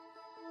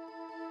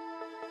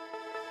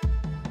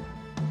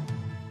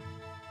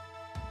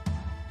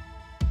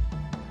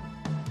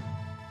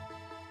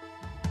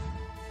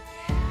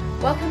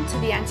Welcome to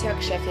the Antioch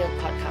Sheffield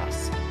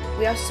podcast.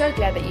 We are so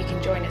glad that you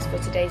can join us for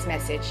today's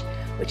message,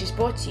 which is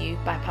brought to you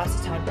by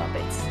Pastor Todd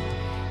Roberts.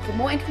 For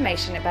more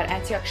information about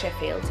Antioch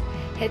Sheffield,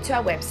 head to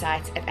our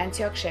website at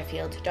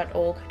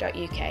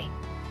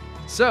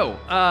antiochsheffield.org.uk. So,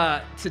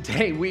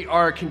 today we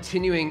are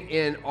continuing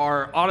in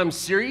our autumn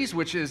series,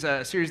 which is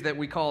a series that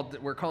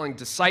we're calling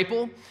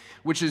Disciple,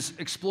 which is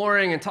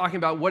exploring and talking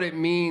about what it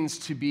means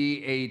to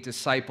be a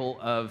disciple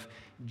of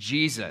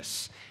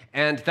Jesus.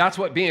 And that's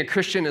what being a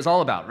Christian is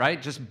all about,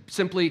 right? Just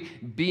simply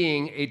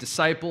being a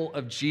disciple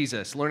of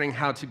Jesus, learning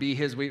how to be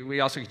his, we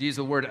also could use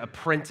the word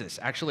apprentice,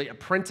 actually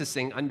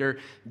apprenticing under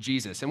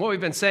Jesus. And what we've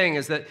been saying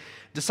is that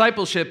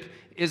discipleship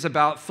is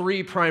about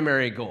three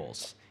primary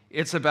goals.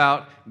 It's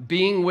about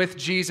being with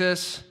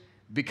Jesus,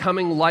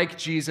 becoming like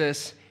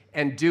Jesus,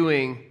 and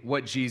doing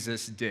what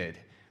Jesus did.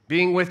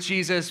 Being with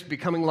Jesus,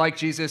 becoming like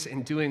Jesus,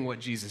 and doing what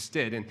Jesus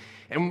did. And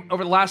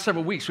over the last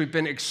several weeks, we've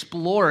been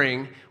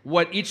exploring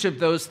what each of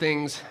those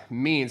things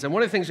means. And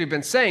one of the things we've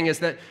been saying is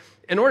that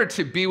in order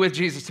to be with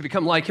Jesus, to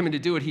become like him, and to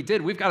do what he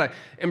did, we've got to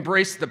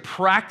embrace the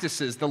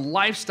practices, the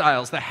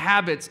lifestyles, the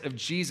habits of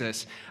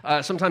Jesus.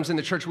 Sometimes in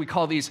the church, we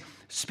call these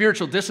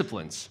spiritual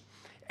disciplines.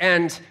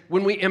 And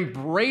when we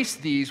embrace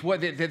these,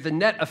 what the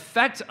net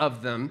effect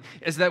of them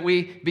is that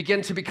we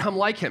begin to become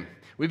like him.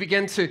 We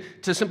begin to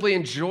simply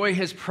enjoy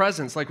his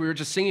presence like we were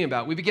just singing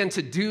about. We begin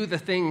to do the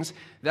things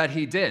that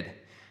he did.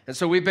 And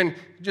so we've been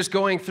just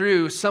going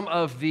through some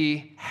of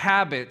the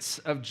habits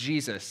of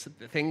Jesus,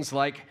 things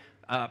like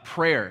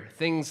prayer,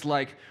 things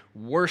like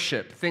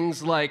worship,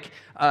 things like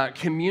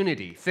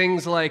community,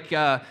 things like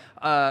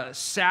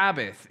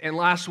Sabbath. And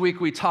last week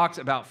we talked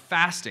about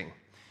fasting.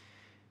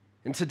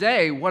 And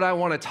today what I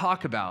want to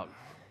talk about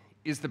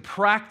is the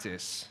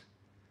practice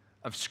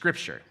of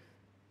Scripture.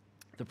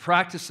 The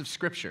practice of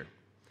Scripture.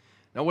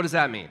 Now, what does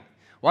that mean?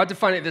 Well, I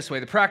define it this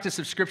way. The practice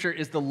of Scripture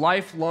is the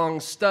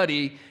lifelong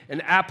study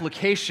and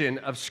application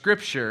of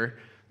Scripture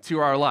to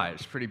our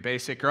lives. Pretty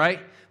basic, right?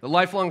 The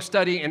lifelong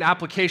study and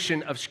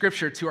application of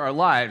Scripture to our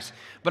lives.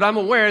 But I'm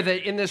aware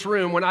that in this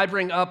room, when I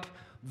bring up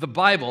the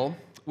Bible,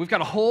 we've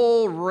got a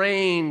whole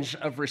range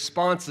of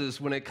responses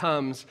when it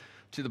comes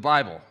to the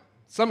Bible.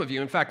 Some of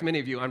you, in fact, many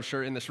of you, I'm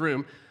sure, in this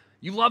room,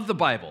 you love the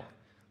Bible.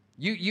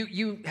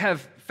 You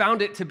have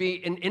found it to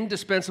be an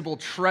indispensable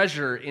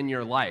treasure in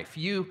your life.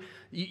 You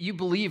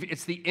believe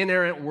it's the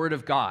inerrant Word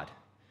of God.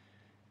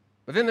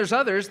 But then there's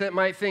others that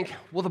might think,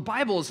 well, the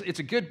Bible, it's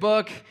a good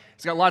book.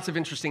 It's got lots of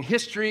interesting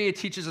history. It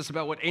teaches us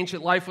about what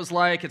ancient life was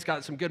like. It's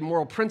got some good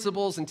moral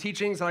principles and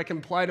teachings that I can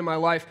apply to my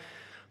life.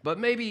 But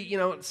maybe,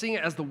 seeing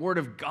it as the Word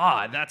of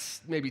God,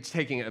 that's maybe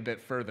taking it a bit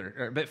further,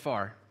 or a bit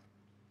far.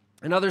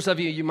 And others of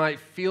you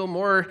might feel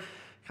more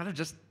kind of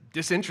just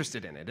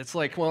disinterested in it. It's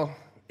like, well,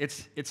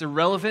 it's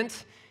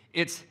irrelevant,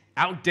 it's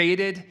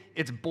outdated,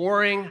 it's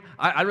boring.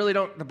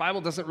 The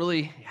Bible doesn't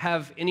really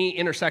have any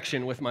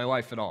intersection with my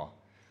life at all.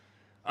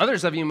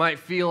 Others of you might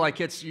feel like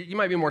you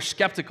might be more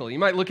skeptical. You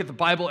might look at the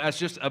Bible as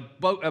just a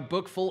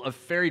book full of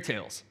fairy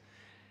tales.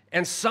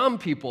 And some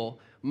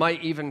people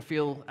might even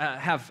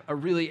have a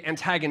really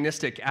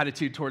antagonistic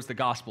attitude towards the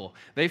gospel.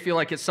 They feel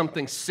like it's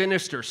something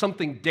sinister,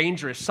 something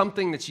dangerous,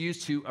 something that's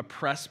used to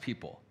oppress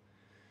people.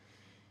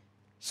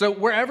 So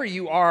wherever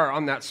you are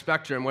on that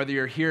spectrum, whether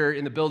you're here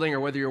in the building or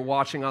whether you're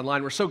watching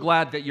online, we're so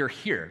glad that you're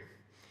here.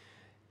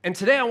 And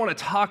today I want to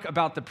talk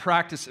about the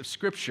practice of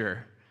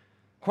Scripture,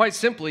 quite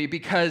simply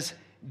because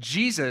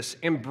Jesus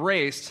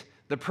embraced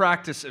the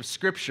practice of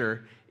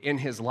Scripture in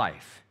his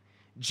life.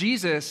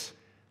 Jesus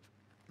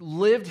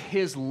lived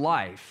his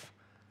life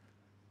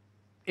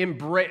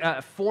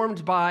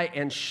formed by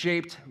and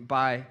shaped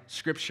by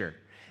Scripture.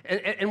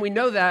 And we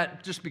know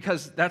that just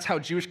because that's how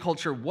Jewish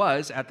culture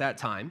was at that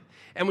time.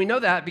 And we know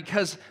that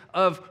because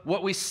of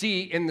what we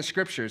see in the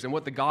Scriptures and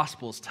what the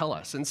Gospels tell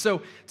us. And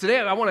so today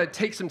I want to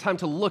take some time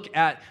to look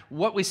at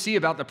what we see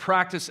about the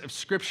practice of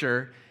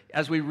Scripture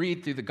as we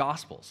read through the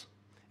Gospels.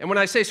 And when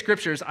I say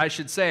Scriptures, I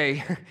should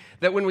say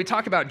that when we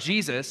talk about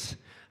Jesus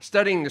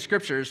studying the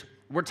Scriptures,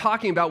 we're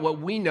talking about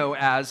what we know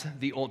as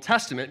the Old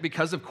Testament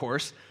because, of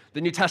course, the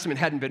New Testament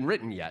hadn't been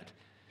written yet.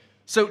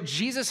 So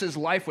Jesus'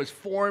 life was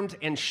formed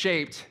and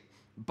shaped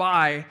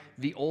by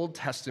the Old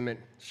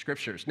Testament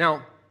Scriptures.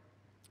 Now,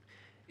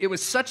 it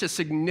was such a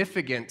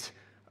significant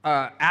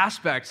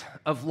aspect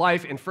of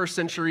life in first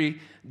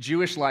century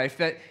Jewish life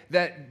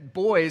that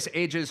boys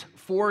ages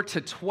 4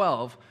 to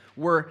 12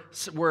 were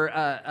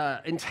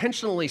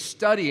intentionally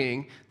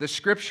studying the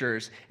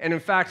Scriptures, and in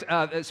fact,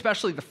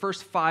 especially the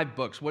first 5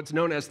 books, what's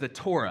known as the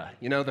Torah.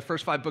 The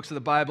first 5 books of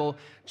the Bible: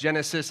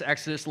 Genesis,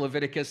 Exodus,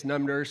 Leviticus,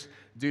 Numbers,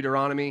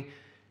 Deuteronomy.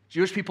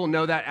 Jewish people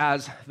know that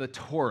as the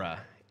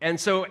Torah. And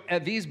so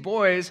these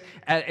boys,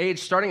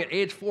 starting at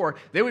age 4,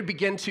 they would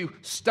begin to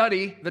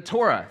study the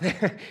Torah.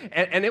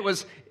 and it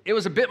was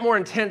a bit more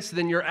intense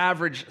than your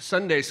average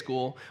Sunday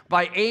school.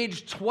 By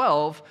age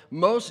 12,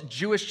 most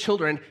Jewish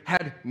children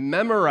had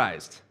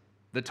memorized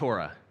the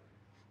Torah.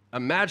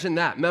 Imagine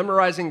that,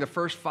 memorizing the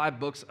first 5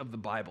 books of the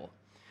Bible.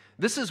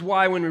 This is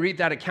why when we read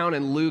that account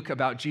in Luke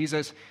about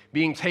Jesus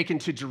being taken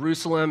to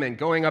Jerusalem and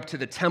going up to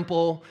the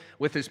temple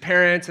with his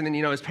parents, and then,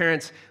 his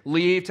parents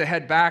leave to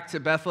head back to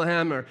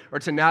Bethlehem or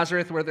to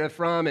Nazareth where they're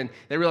from, and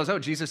they realize, oh,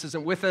 Jesus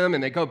isn't with them,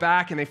 and they go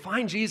back and they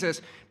find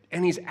Jesus,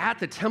 and he's at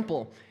the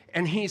temple,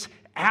 and he's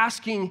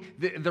asking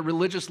the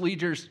religious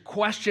leaders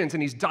questions,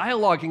 and he's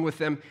dialoguing with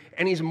them,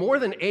 and he's more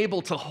than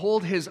able to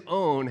hold his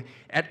own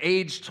at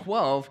age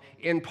 12,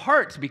 in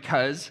part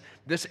because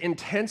this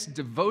intense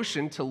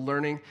devotion to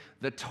learning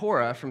the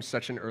Torah from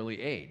such an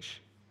early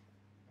age.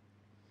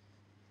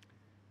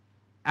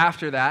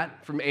 After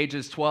that, from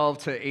ages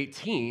 12 to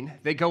 18,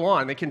 they go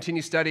on. They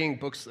continue studying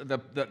books,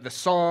 the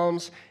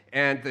Psalms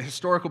and the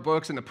historical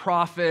books and the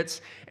prophets.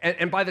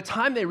 And by the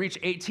time they reach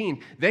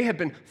 18, they have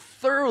been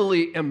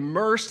thoroughly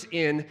immersed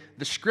in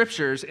the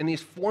scriptures in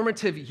these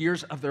formative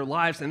years of their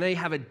lives, and they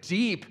have a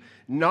deep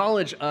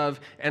knowledge of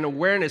and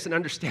awareness and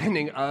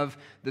understanding of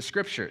the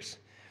scriptures.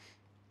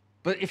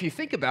 But if you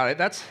think about it,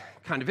 that's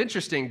kind of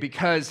interesting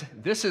because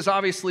this is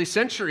obviously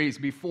centuries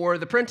before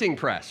the printing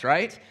press,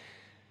 right?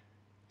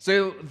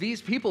 So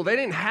these people, they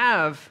didn't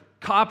have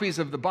copies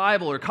of the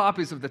Bible or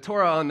copies of the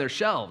Torah on their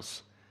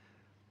shelves.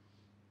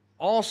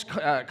 All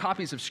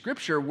copies of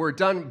Scripture were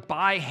done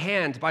by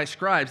hand by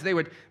scribes. They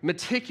would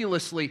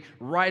meticulously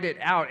write it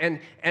out, and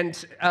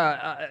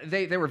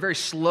they were very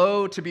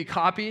slow to be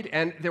copied,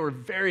 and they were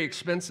very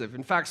expensive.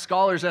 In fact,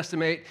 scholars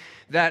estimate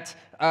that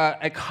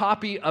a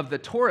copy of the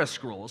Torah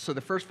scrolls, so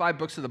the first 5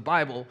 books of the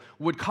Bible,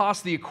 would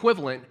cost the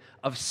equivalent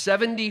of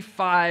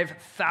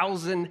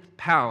 75,000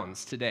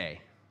 pounds today.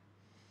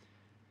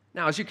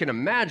 Now, as you can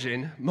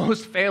imagine,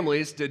 most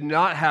families did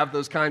not have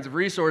those kinds of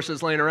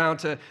resources laying around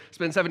to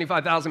spend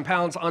 75,000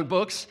 pounds on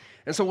books.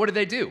 And so what did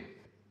they do?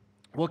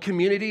 Well,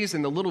 communities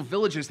and the little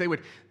villages, they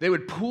would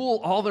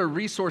pool all their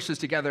resources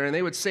together, and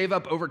they would save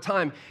up over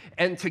time.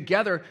 And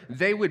together,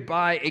 they would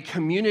buy a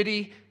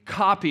community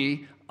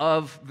copy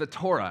of the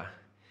Torah.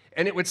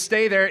 And it would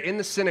stay there in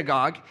the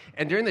synagogue,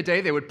 and during the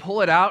day, they would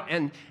pull it out.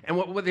 And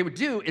what they would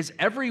do is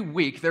every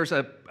week, there's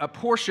a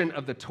portion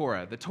of the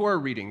Torah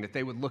reading that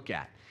they would look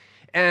at.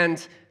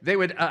 And they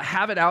would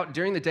have it out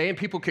during the day, and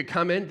people could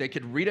come in. They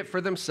could read it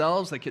for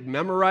themselves. They could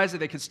memorize it.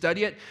 They could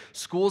study it.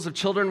 Schools of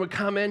children would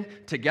come in.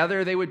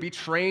 Together, they would be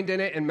trained in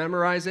it and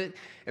memorize it.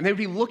 And they would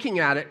be looking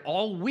at it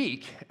all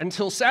week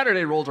until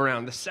Saturday rolled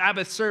around, the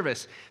Sabbath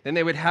service. Then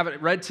they would have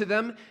it read to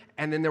them,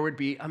 and then there would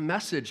be a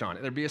message on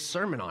it. There'd be a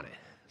sermon on it.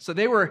 So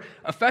they were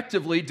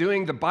effectively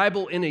doing the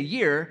Bible in a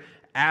year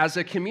as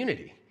a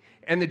community.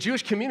 And the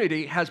Jewish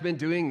community has been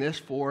doing this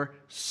for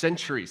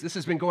centuries. This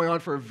has been going on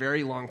for a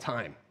very long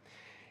time.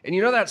 And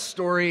you know that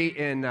story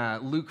in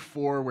Luke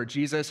 4 where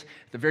Jesus,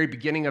 at the very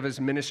beginning of his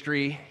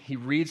ministry, he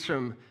reads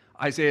from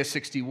Isaiah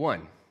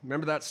 61.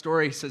 Remember that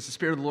story? He says, "The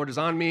Spirit of the Lord is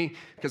on me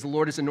because the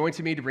Lord has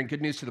anointed me to bring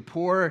good news to the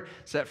poor,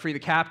 set free the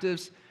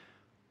captives."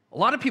 A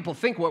lot of people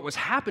think what was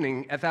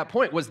happening at that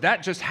point was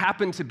that just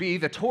happened to be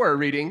the Torah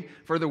reading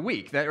for the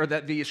week,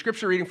 that the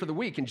scripture reading for the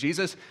week. And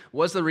Jesus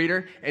was the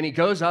reader, and he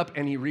goes up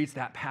and he reads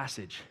that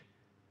passage.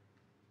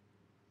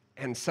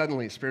 And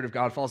suddenly, the Spirit of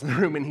God falls in the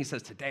room, and he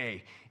says,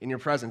 "Today, in your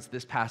presence,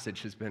 this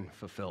passage has been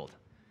fulfilled,"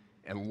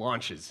 and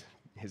launches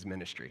his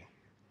ministry.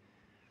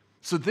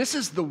 So this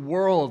is the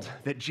world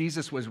that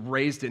Jesus was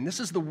raised in.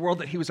 This is the world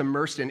that he was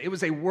immersed in. It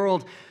was a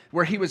world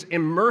where he was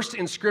immersed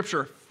in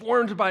Scripture,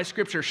 formed by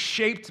Scripture,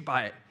 shaped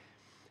by it.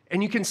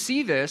 And you can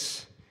see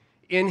this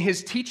in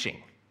his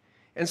teaching.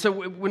 And so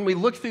when we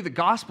look through the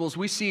Gospels,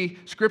 we see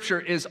Scripture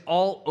is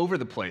all over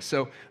the place.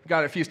 So we've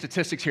got a few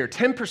statistics here.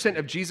 10%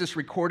 of Jesus'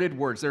 recorded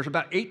words. There's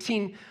about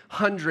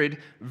 1,800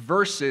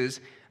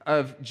 verses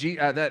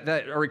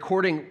that are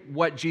recording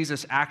what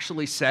Jesus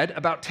actually said.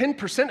 About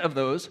 10% of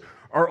those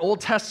are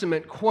Old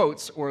Testament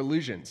quotes or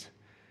allusions.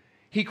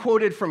 He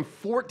quoted from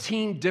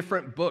 14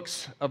 different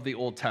books of the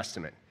Old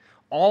Testament.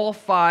 All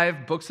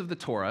 5 books of the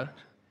Torah,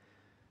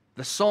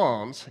 the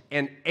Psalms,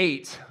 and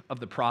 8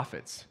 of the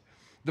prophets.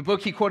 The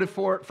book he quoted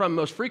from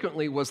most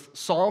frequently was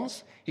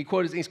Psalms.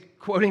 He's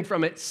quoting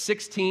from it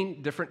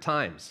 16 different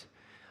times.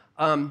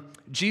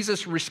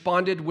 Jesus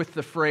responded with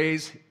the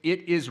phrase,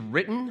 "It is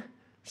written,"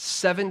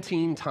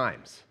 17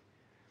 times.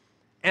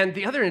 And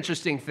the other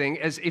interesting thing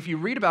is if you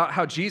read about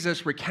how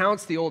Jesus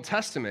recounts the Old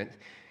Testament,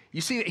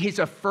 you see that he's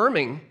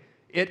affirming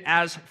it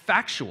as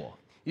factual.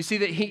 You see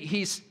that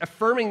he's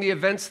affirming the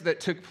events that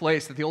took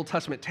place that the Old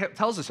Testament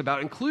tells us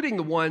about, including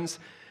the ones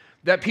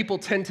that people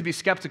tend to be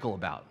skeptical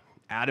about.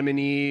 Adam and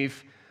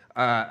Eve,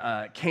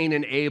 Cain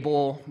and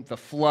Abel, the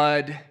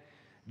flood,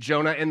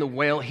 Jonah and the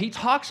whale. He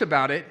talks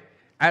about it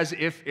as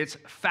if it's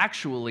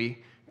factually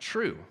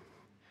true.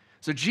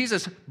 So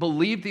Jesus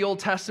believed the Old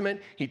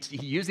Testament. He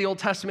used the Old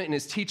Testament in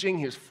his teaching.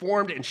 He was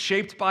formed and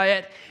shaped by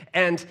it,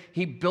 and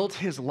he built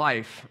his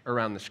life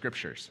around the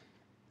Scriptures.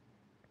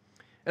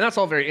 And that's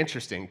all very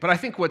interesting. But I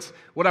think what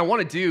I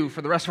want to do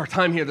for the rest of our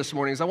time here this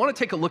morning is I want to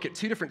take a look at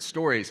 2 different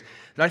stories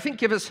that I think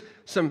give us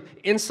some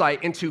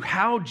insight into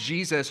how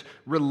Jesus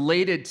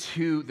related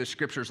to the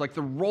Scriptures, like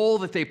the role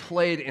that they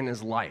played in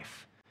his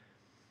life.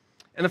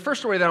 And the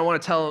first story that I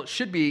want to tell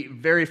should be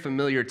very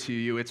familiar to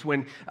you. It's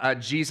when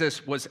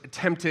Jesus was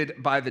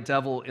tempted by the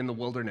devil in the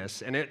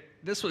wilderness. And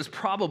this was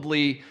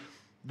probably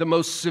the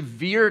most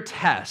severe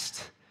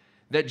test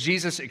that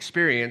Jesus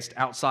experienced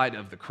outside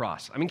of the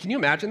cross. I mean, can you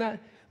imagine that?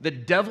 The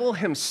devil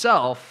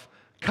himself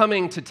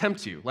coming to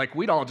tempt you. Like,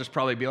 we'd all just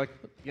probably be like,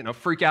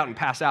 freak out and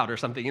pass out or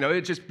something.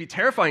 It'd just be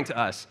terrifying to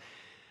us.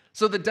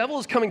 So the devil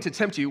is coming to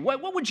tempt you.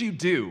 What would you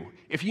do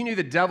if you knew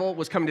the devil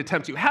was coming to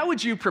tempt you? How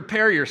would you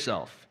prepare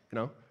yourself?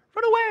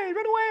 Run away,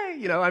 run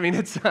away. I mean,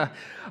 it's,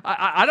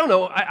 I don't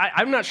know.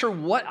 I'm not sure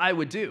what I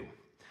would do.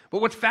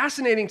 But what's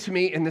fascinating to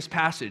me in this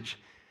passage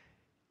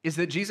is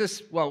that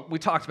Jesus, well, we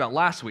talked about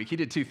last week, he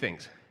did two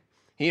things.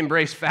 He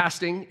embraced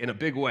fasting in a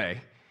big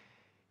way,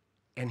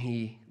 and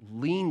he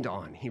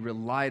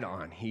relied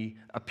on, he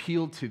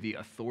appealed to the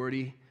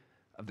authority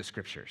of the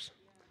scriptures.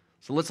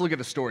 So let's look at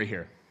the story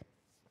here.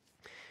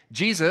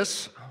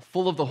 Jesus,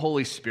 full of the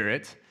Holy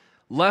Spirit,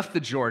 left the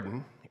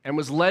Jordan and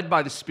was led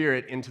by the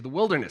Spirit into the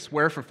wilderness,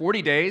 where for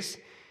 40 days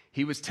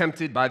he was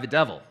tempted by the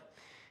devil.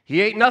 He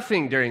ate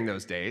nothing during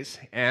those days,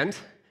 and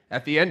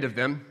at the end of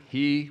them,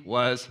 he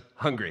was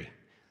hungry.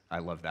 I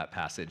love that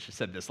passage. I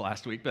said this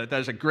last week, but that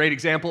is a great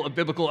example of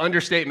biblical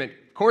understatement.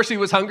 Of course he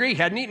was hungry. He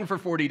hadn't eaten for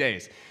 40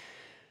 days.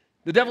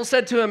 The devil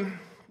said to him,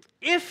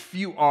 "If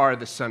you are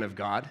the Son of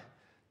God,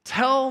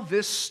 tell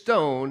this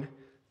stone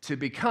to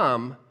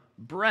become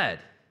bread."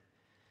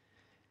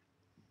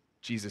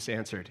 Jesus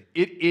answered,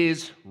 "It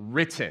is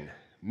written,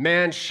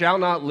 man shall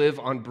not live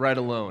on bread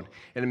alone."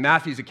 And in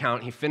Matthew's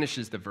account, he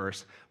finishes the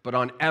verse, "but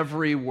on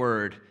every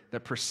word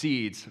that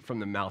proceeds from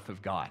the mouth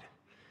of God."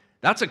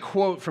 That's a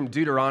quote from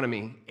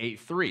Deuteronomy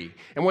 8:3.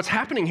 And what's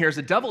happening here is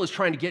the devil is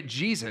trying to get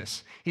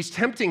Jesus. He's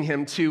tempting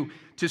him to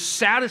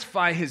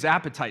satisfy his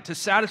appetite, to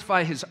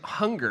satisfy his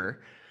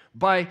hunger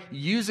by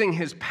using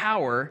his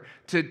power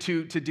to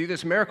do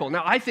this miracle.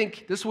 Now, I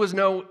think this was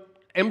no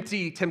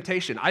empty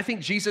temptation. I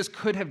think Jesus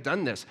could have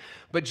done this,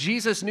 but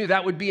Jesus knew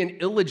that would be an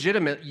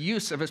illegitimate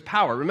use of his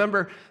power.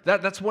 Remember,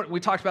 that's what we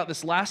talked about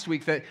this last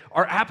week, that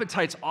our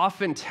appetites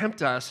often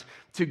tempt us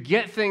to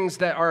get things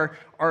that are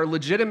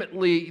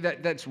legitimately,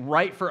 that's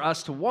right for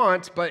us to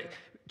want, but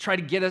try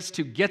to get us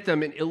to get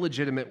them in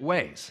illegitimate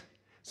ways.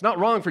 It's not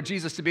wrong for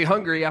Jesus to be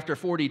hungry after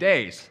 40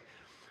 days,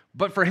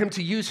 but for him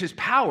to use his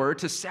power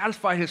to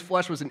satisfy his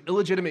flesh was an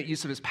illegitimate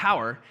use of his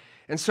power.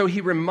 And so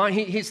he's,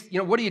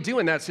 what do you do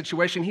in that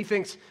situation? He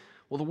thinks,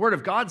 well, the Word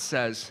of God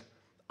says,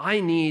 I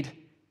need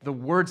the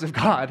words of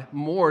God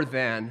more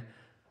than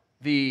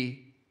the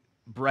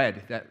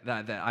bread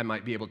that I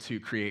might be able to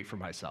create for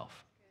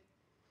myself.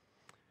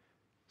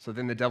 So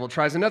then the devil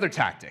tries another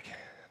tactic.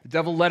 The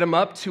devil led him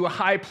up to a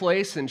high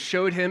place and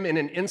showed him in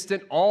an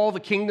instant all the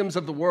kingdoms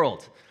of the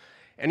world.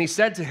 And he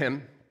said to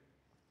him,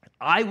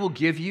 "I will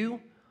give you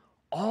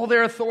all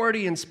their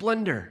authority and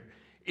splendor.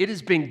 It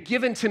has been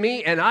given to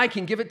me, and I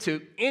can give it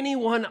to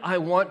anyone I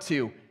want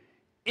to.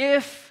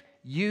 If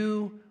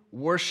you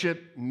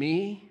worship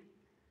me,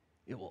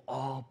 it will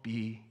all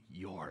be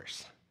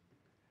yours."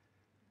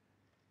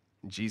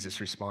 And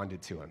Jesus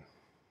responded to him,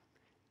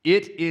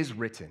 "It is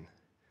written,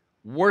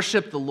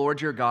 worship the Lord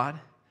your God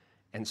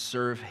and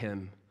serve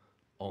him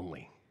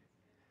only."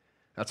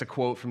 That's a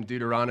quote from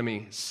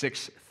Deuteronomy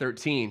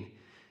 6:13.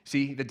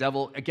 See, the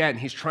devil, again,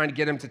 he's trying to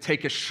get him to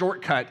take a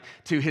shortcut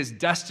to his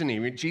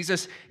destiny.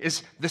 Jesus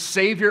is the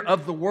Savior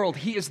of the world.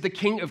 He is the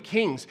King of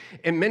Kings.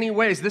 In many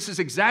ways, this is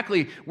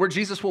exactly where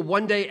Jesus will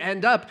one day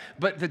end up.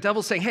 But the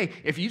devil's saying, hey,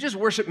 if you just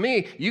worship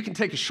me, you can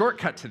take a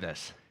shortcut to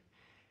this.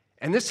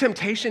 And this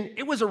temptation,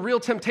 it was a real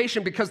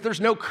temptation because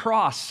there's no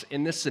cross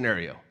in this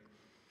scenario.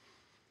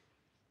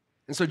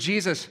 And so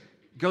Jesus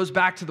goes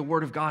back to the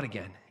Word of God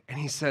again, and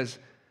he says,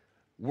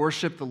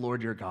 worship the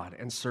Lord your God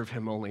and serve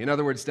him only. In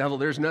other words, devil,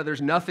 there's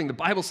nothing, the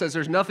Bible says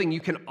there's nothing you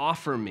can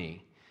offer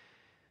me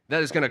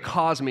that is going to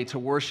cause me to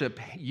worship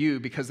you,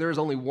 because there is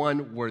only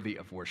one worthy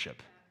of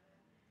worship.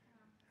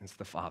 It's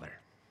the Father.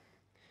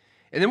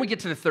 And then we get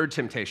to the third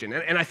temptation.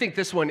 And I think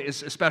this one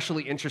is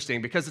especially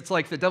interesting because it's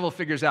like the devil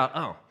figures out,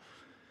 oh,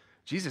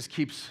 Jesus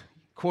keeps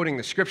quoting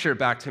the scripture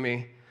back to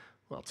me.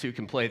 Well, two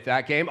can play at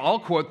that game. I'll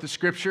quote the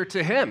scripture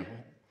to him.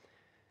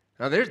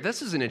 Now,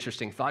 this is an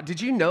interesting thought.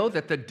 Did you know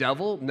that the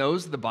devil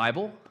knows the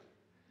Bible?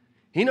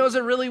 He knows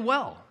it really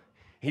well.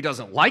 He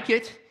doesn't like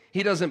it.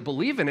 He doesn't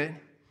believe in it,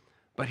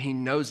 but he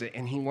knows it,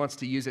 and he wants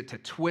to use it to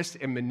twist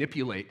and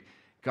manipulate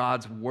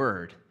God's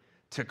word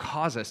to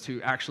cause us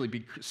to actually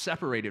be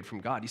separated from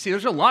God. You see,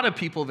 there's a lot of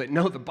people that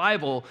know the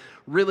Bible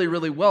really,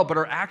 really well, but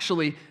are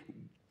actually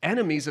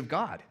enemies of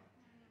God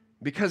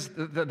because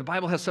the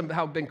Bible has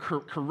somehow been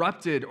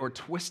corrupted or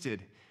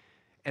twisted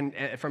and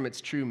from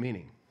its true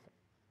meaning.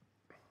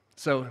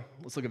 So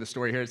let's look at the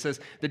story here. It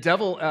says, the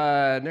devil,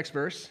 next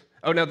verse.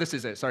 Oh, no, this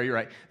is it. Sorry, you're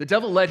right. The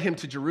devil led him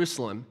to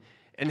Jerusalem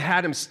and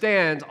had him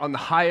stand on the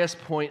highest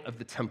point of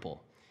the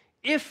temple.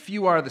 If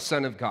you are the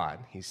Son of God,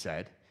 he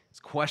said. He's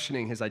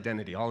questioning his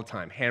identity all the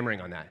time, hammering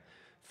on that.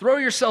 Throw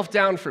yourself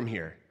down from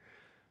here,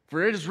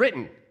 for it is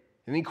written,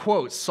 and he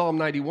quotes Psalm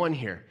 91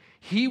 here,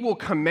 he will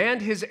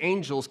command his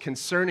angels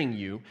concerning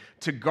you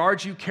to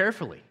guard you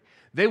carefully.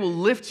 They will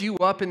lift you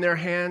up in their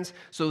hands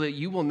so that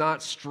you will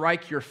not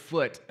strike your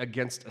foot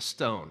against a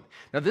stone.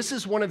 Now, this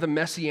is one of the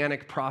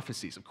messianic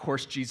prophecies. Of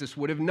course, Jesus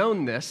would have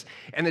known this,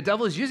 and the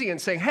devil is using it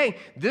and saying, hey,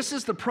 this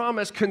is the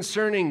promise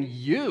concerning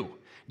you.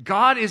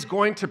 God is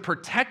going to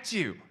protect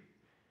you.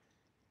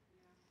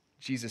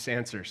 Jesus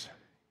answers,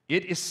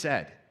 it is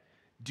said,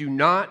 do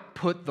not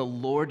put the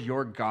Lord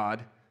your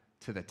God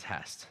to the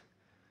test.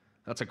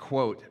 That's a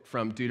quote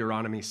from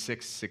Deuteronomy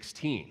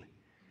 6:16.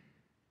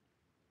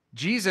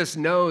 Jesus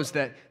knows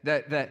that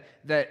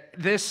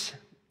this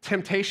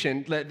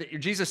temptation,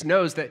 Jesus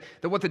knows that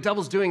what the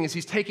devil's doing is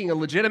he's taking a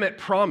legitimate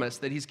promise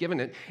that he's given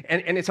it,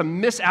 and it's a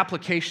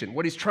misapplication.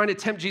 What he's trying to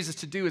tempt Jesus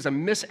to do is a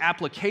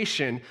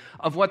misapplication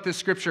of what this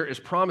scripture is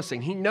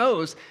promising. He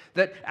knows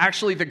that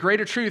actually the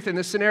greater truth in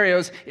this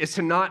scenario is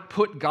to not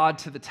put God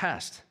to the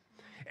test.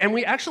 And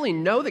we actually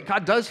know that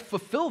God does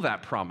fulfill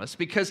that promise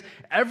because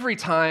every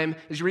time,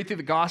 as you read through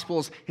the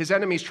Gospels, his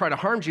enemies try to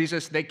harm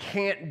Jesus, they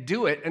can't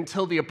do it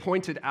until the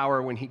appointed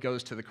hour when he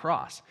goes to the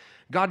cross.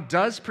 God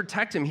does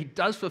protect him. He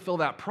does fulfill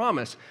that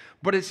promise,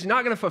 but it's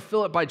not going to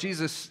fulfill it by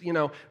Jesus,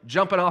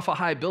 jumping off a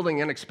high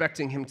building and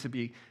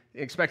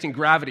expecting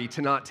gravity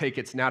to not take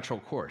its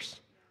natural course.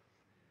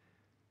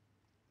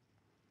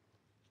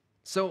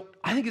 So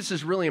I think this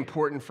is really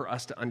important for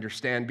us to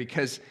understand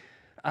because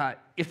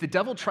if the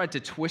devil tried to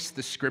twist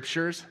the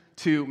scriptures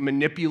to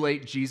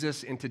manipulate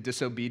Jesus into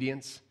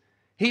disobedience,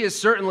 he is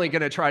certainly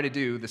going to try to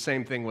do the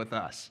same thing with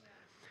us.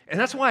 And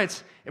that's why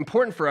it's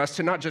important for us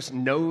to not just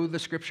know the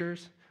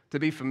scriptures, to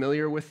be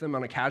familiar with them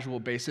on a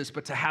casual basis,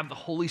 but to have the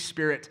Holy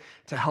Spirit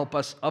to help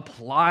us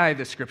apply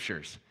the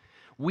scriptures.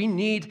 We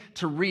need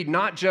to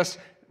not just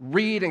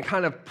read and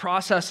kind of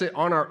process it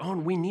on our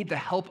own. We need the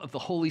help of the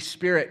Holy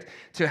Spirit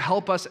to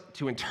help us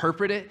to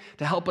interpret it,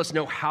 to help us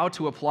know how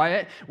to apply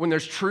it. When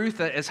there's truth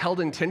that is held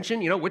in tension,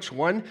 which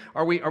one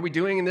are we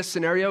doing in this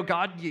scenario?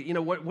 God,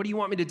 what do you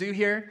want me to do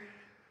here?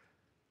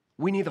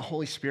 We need the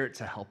Holy Spirit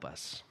to help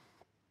us.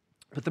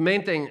 But the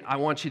main thing I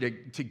want you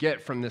to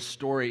get from this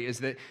story is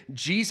that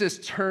Jesus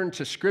turned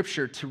to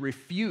Scripture to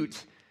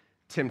refute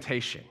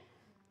temptation.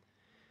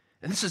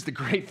 And this is the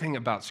great thing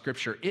about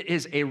Scripture. It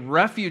is a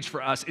refuge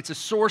for us. It's a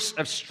source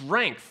of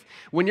strength.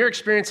 When you're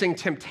experiencing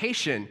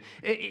temptation,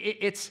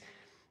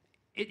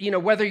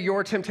 whether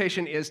your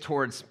temptation is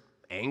towards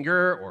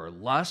anger or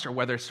lust, or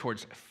whether it's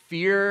towards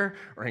fear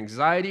or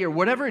anxiety, or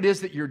whatever it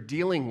is that you're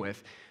dealing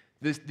with,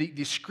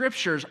 the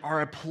Scriptures are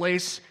a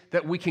place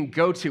that we can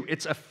go to.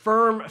 It's a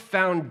firm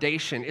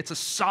foundation. It's a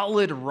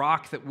solid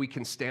rock that we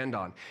can stand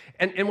on.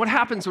 And what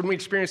happens when we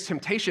experience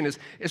temptation is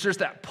there's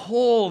that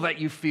pull that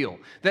you feel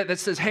that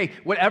says, hey,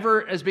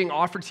 whatever is being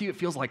offered to you, it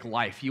feels like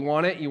life. You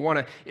want it.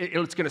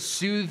 It's going to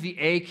soothe the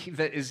ache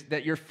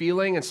that you're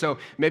feeling. And so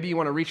maybe you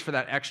want to reach for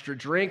that extra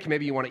drink.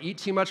 Maybe you want to eat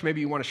too much. Maybe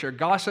you want to share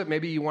gossip.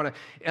 Maybe you want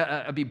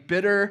to be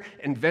bitter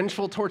and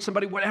vengeful towards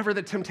somebody. Whatever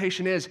the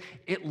temptation is,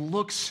 it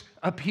looks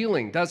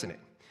appealing, doesn't it?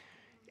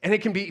 And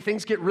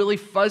things get really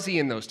fuzzy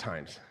in those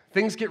times.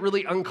 Things get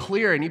really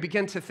unclear, and you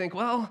begin to think,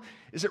 well,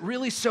 is it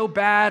really so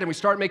bad? And we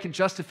start making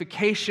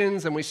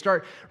justifications, and we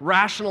start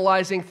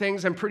rationalizing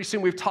things, and pretty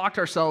soon we've talked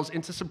ourselves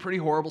into some pretty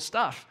horrible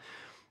stuff.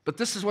 But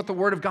this is what the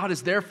Word of God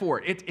is there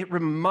for. It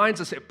reminds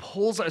us, it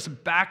pulls us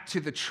back to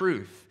the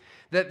truth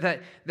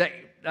that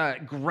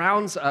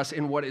grounds us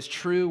in what is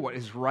true, what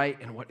is right,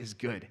 and what is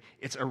good.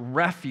 It's a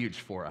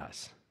refuge for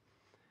us.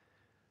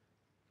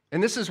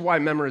 And this is why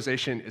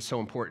memorization is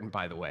so important,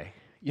 by the way.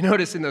 You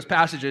notice in those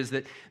passages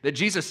that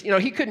Jesus,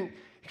 he couldn't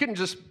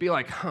just be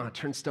like,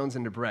 turn stones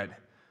into bread.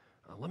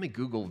 Let me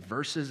Google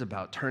verses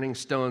about turning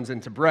stones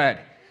into bread.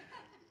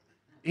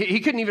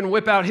 He couldn't even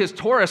whip out his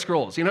Torah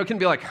scrolls. It can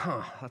be like,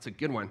 that's a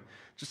good one.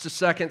 Just a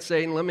second,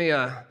 Satan, let me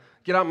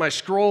get out my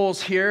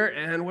scrolls here.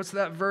 And what's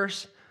that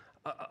verse?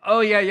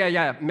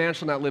 Yeah. Man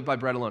shall not live by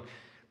bread alone.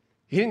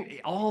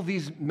 All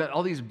these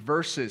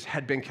verses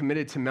had been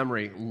committed to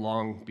memory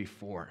long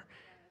before.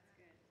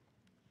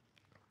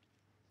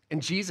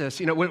 And Jesus,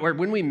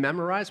 when we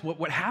memorize,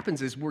 what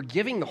happens is we're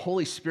giving the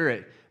Holy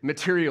Spirit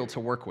material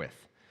to work with.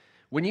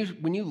 When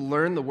you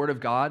learn the Word of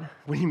God,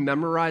 when you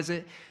memorize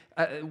it,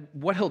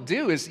 what he'll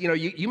do is,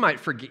 you might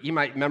forget, you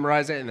might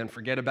memorize it and then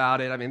forget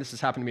about it. I mean, this has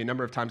happened to me a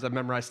number of times. I've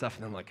memorized stuff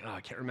and I'm like, I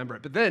can't remember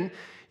it. But then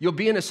you'll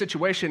be in a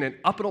situation and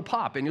up it'll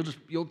pop and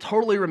you'll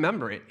totally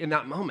remember it in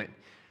that moment.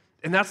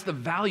 And that's the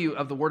value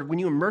of the Word. When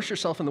you immerse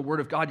yourself in the Word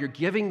of God, you're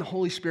giving the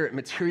Holy Spirit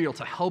material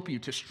to help you,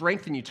 to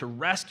strengthen you, to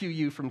rescue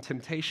you from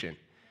temptation.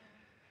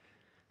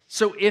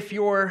 So if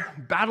you're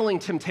battling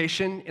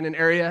temptation in an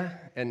area,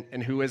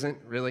 and who isn't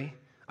really?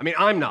 I mean,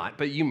 I'm not,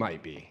 but you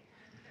might be.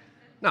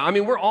 No, I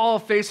mean, we're all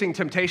facing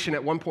temptation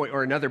at one point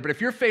or another, but if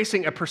you're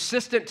facing a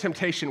persistent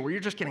temptation where you're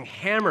just getting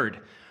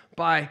hammered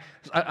by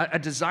a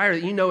desire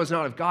that you know is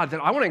not of God, then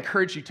I want to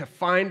encourage you to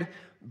find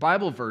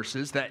Bible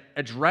verses that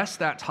address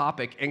that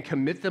topic and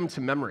commit them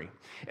to memory.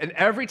 And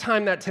every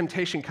time that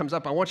temptation comes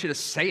up, I want you to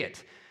say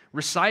it.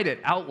 Recite it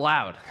out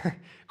loud.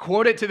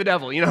 Quote it to the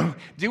devil.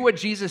 Do what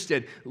Jesus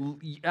did.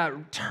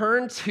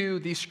 Turn to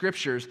these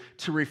scriptures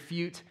to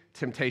refute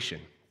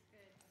temptation.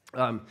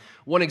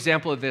 One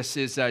example of this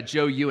is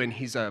Joe Ewan.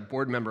 He's a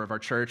board member of our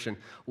church and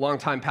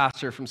longtime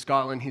pastor from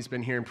Scotland. He's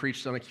been here and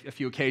preached on a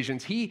few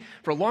occasions. He,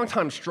 for a long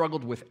time,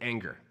 struggled with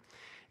anger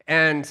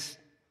and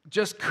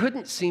just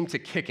couldn't seem to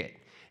kick it.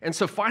 And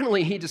so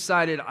finally, he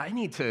decided, I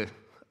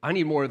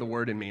need more of the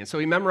word in me. And so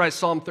he memorized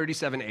Psalm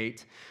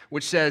 37:8,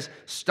 which says,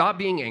 "Stop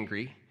being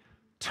angry,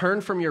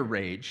 turn from your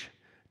rage,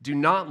 do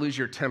not lose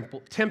your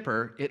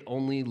temper, it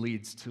only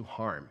leads to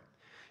harm."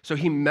 So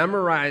he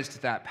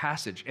memorized that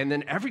passage, and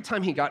then every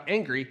time he got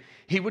angry,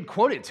 he would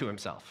quote it to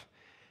himself.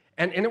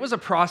 And it was a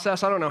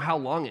process. I don't know how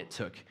long it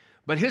took,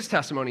 but his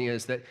testimony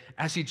is that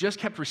as he just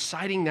kept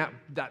reciting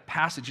that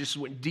passage, just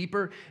went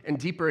deeper and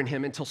deeper in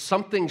him until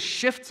something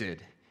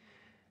shifted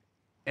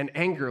and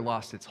anger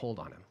lost its hold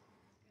on him.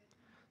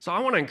 So I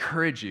want to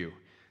encourage you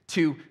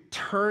to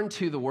turn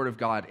to the Word of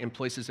God in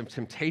places of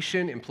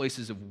temptation, in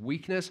places of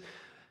weakness.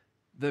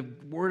 The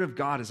Word of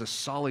God is a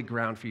solid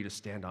ground for you to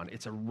stand on.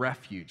 It's a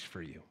refuge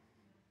for you.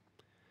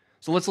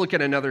 So let's look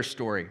at another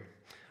story.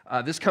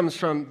 This comes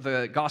from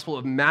the Gospel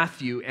of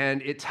Matthew,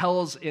 and it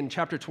tells in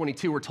chapter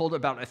 22, we're told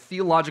about a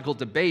theological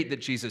debate that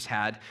Jesus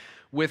had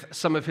with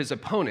some of his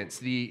opponents,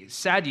 the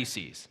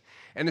Sadducees.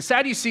 And the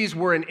Sadducees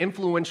were an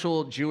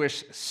influential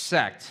Jewish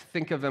sect.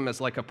 Think of them as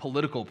like a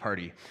political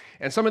party.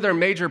 And some of their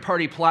major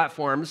party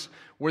platforms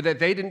were that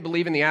they didn't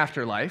believe in the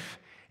afterlife,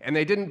 and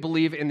they didn't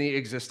believe in the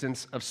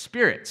existence of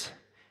spirits.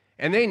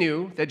 And they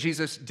knew that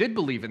Jesus did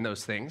believe in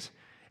those things,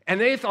 and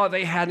they thought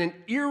they had an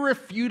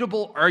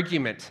irrefutable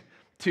argument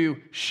to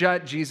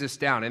shut Jesus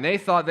down. And they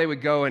thought they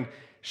would go and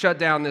shut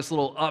down this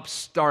little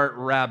upstart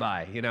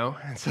rabbi, you know?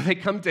 And so they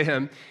come to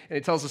him, and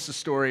he tells us a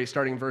story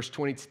starting in verse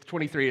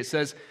 23. It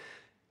says,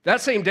 "That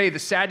same day, the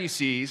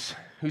Sadducees,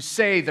 who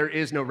say there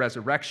is no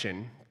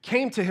resurrection,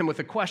 came to him with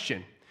a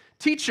question.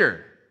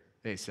 'Teacher,'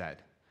 they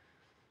said,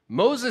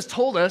 'Moses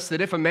told us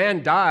that if a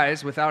man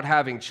dies without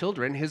having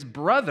children, his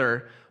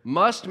brother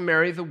must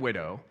marry the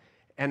widow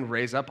and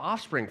raise up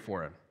offspring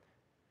for him.'"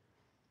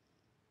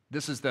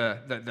 This is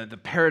the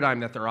paradigm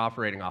that they're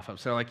operating off of.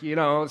 So like,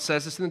 it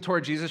says this in the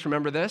Torah, Jesus,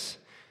 remember this?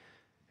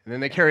 And then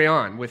they carry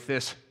on with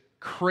this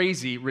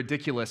crazy,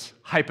 ridiculous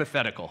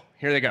hypothetical.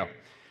 Here they go.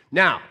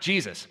 "Now,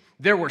 Jesus,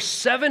 there were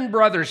 7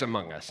 brothers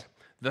among us.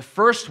 The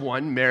first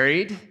one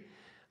married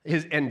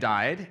and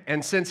died,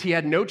 and since he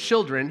had no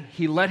children,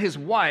 he left his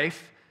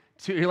wife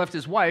to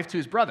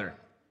his brother.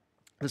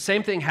 The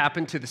same thing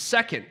happened to the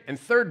second and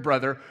third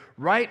brother,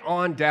 right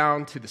on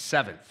down to the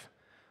 7th.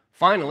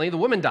 Finally, the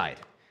woman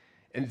died.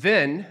 And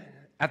then,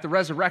 at the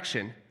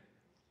resurrection,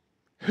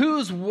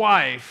 whose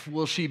wife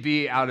will she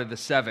be out of the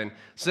 7,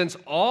 since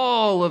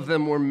all of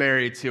them were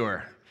married to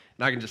her?"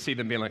 And I can just see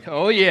them being like,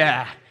 "Oh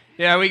yeah,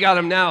 we got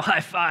him now,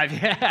 high five,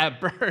 yeah,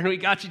 burn, we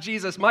got you,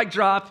 Jesus, mic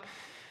drop."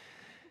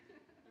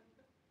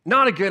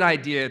 Not a good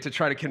idea to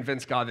try to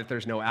convince God that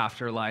there's no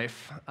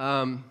afterlife.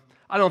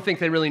 I don't think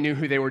they really knew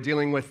who they were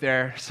dealing with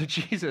there. So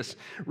Jesus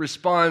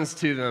responds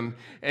to them,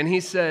 and he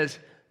says,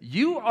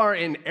 "You are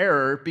in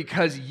error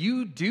because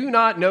you do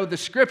not know the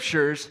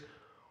Scriptures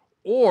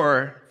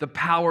or the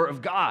power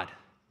of God."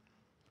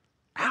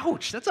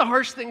 Ouch, that's a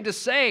harsh thing to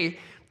say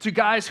to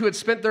guys who had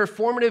spent their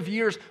formative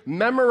years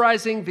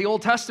memorizing the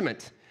Old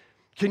Testament.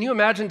 Can you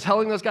imagine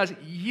telling those guys,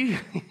 you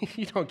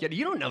don't get it,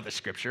 you don't know the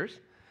Scriptures?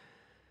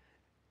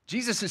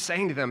 Jesus is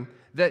saying to them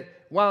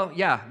that, well,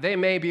 yeah, they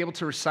may be able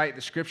to recite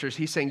the Scriptures.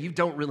 He's saying you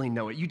don't really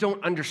know it. You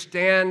don't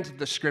understand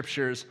the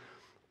Scriptures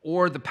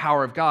or the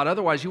power of God.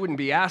 Otherwise, you wouldn't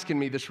be asking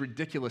me this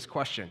ridiculous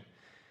question.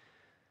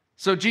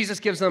 So Jesus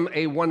gives them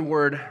a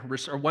one-word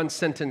or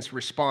one-sentence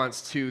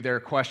response to their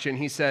question.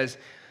 He says,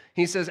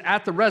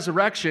 "At the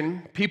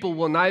resurrection, people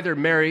will neither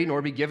marry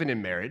nor be given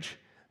in marriage.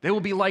 They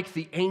will be like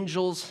the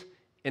angels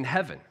in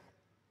heaven."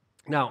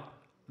 Now,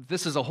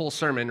 this is a whole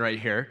sermon right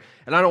here,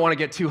 and I don't want to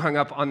get too hung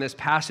up on this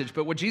passage,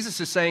 but what Jesus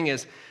is saying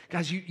is,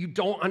 guys, you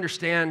don't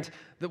understand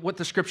what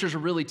the Scriptures are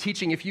really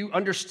teaching. If you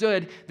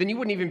understood, then you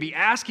wouldn't even be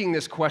asking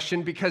this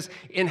question, because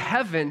in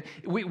heaven,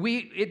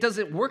 it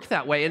doesn't work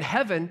that way. In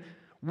heaven,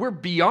 we're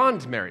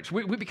beyond marriage.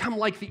 We become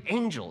like the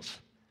angels.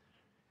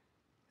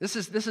 This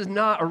is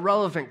not a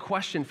relevant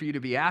question for you to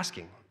be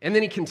asking. And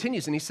then he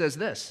continues and he says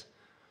this,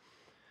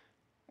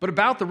 "But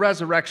about the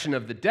resurrection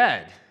of the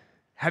dead,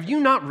 have you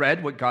not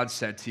read what God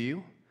said to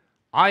you?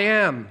 'I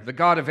am the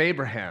God of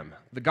Abraham,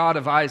 the God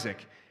of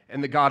Isaac,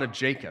 and the God of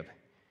Jacob.'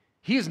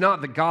 He is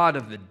not the God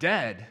of the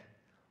dead,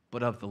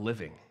 but of the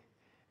living."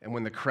 And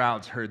when the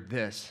crowds heard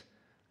this,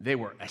 they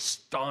were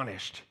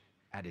astonished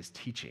at his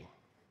teaching.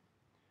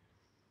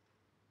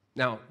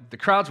 Now, the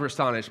crowds were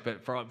astonished,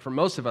 but for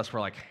most of us,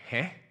 we're like,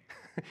 huh?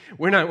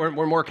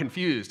 We're more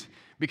confused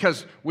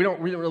because we don't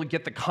really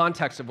get the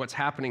context of what's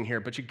happening here.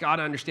 But you got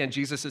to understand,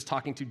 Jesus is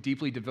talking to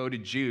deeply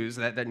devoted Jews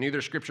that knew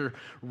their Scripture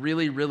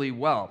really, really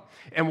well.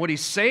 And what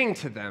he's saying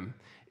to them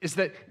is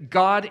that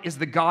God is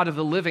the God of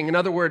the living. In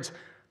other words,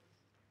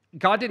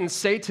 God didn't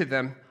say to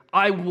them,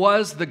 I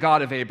was the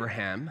God of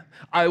Abraham.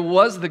 I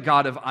was the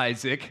God of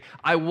Isaac.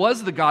 I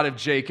was the God of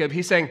Jacob.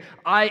 He's saying,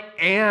 I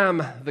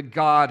am the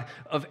God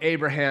of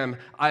Abraham,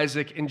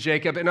 Isaac, and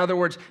Jacob. In other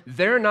words,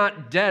 they're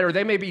not dead, or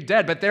they may be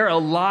dead, but they're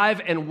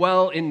alive and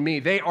well in me.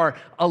 They are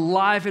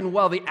alive and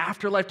well. The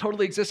afterlife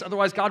totally exists.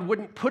 Otherwise, God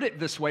wouldn't put it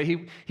this way.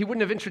 He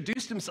wouldn't have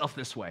introduced himself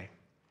this way.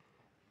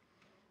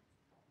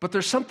 But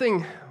there's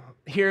something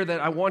here that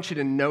I want you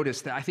to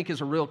notice that I think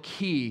is a real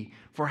key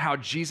for how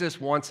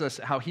Jesus wants us,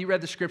 how he read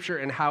the scripture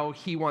and how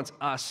he wants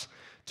us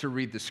to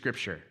read the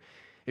scripture.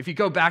 If you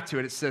go back to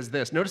it, it says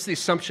this. Notice the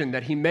assumption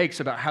that he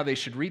makes about how they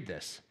should read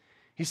this.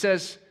 He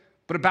says,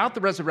 but about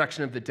the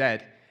resurrection of the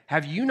dead,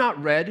 have you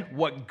not read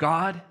what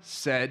God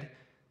said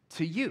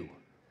to you?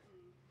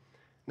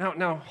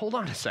 Now, hold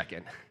on a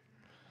second.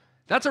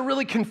 That's a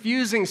really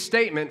confusing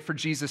statement for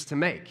Jesus to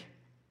make.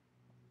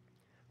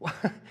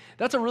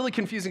 That's a really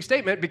confusing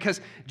statement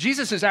because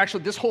Jesus is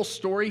actually, this whole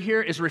story here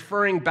is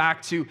referring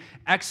back to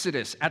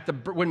Exodus,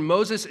 when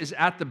Moses is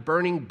at the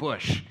burning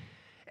bush.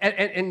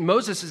 And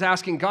Moses is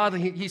asking God,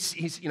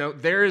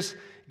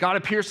 God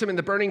appears to him in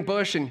the burning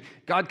bush, and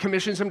God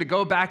commissions him to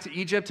go back to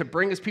Egypt to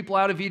bring his people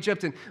out of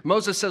Egypt. And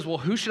Moses says, well,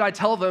 who should I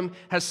tell them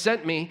has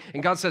sent me?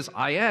 And God says,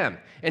 I am.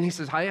 And he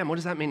says, I am. What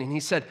does that mean? And he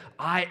said,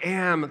 I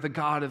am the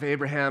God of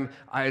Abraham,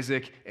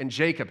 Isaac, and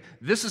Jacob.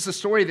 This is the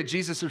story that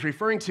Jesus is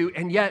referring to,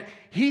 and yet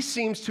he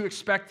seems to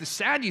expect the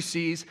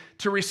Sadducees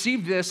to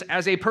receive this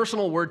as a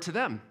personal word to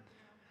them.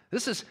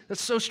 That's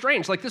so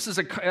strange. Like, this is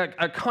a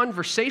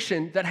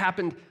conversation that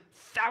happened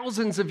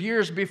thousands of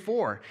years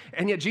before.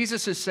 And yet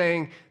Jesus is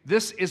saying,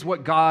 this is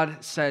what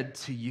God said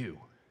to you.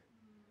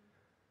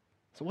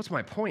 So what's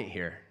my point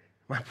here?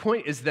 My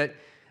point is that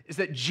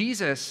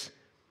Jesus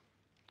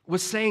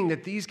was saying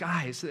that these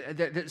guys,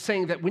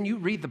 saying that when you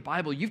read the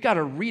Bible, you've got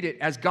to read it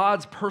as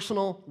God's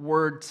personal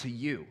word to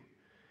you.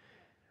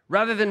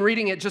 Rather than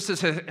reading it just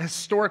as a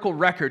historical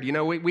record.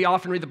 We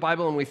often read the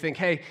Bible and we think,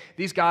 hey,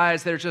 these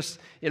guys, they're just,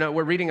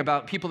 we're reading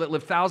about people that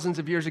lived thousands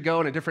of years ago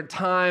in a different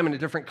time, in a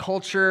different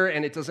culture,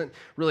 and it doesn't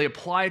really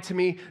apply to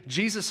me.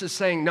 Jesus is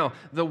saying, no,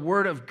 the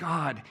Word of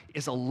God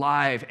is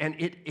alive,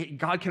 and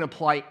God can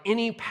apply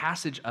any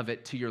passage of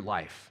it to your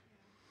life.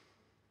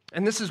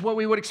 And this is what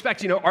we would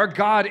expect. Our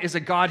God is a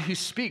God who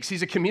speaks.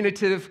 He's a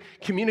communicative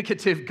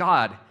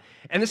God.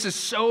 And this is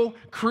so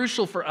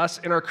crucial for us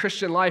in our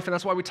Christian life, and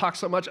that's why we talk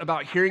so much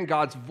about hearing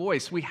God's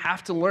voice. We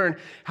have to learn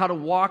how to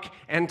walk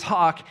and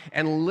talk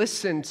and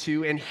listen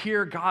to and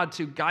hear God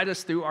to guide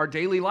us through our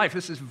daily life.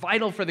 This is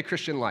vital for the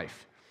Christian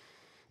life.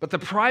 But the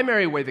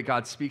primary way that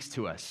God speaks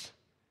to us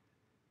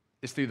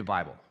is through the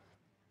Bible.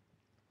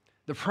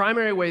 The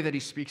primary way that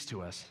he speaks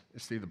to us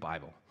is through the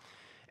Bible.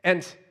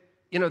 And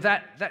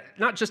that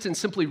not just in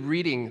simply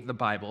reading the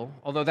Bible,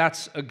 although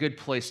that's a good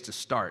place to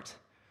start.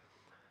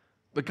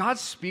 But God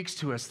speaks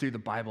to us through the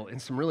Bible in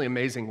some really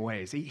amazing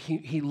ways.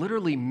 He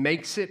literally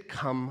makes it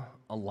come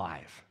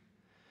alive.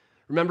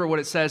 Remember what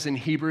it says in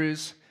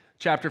Hebrews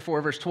chapter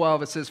 4, verse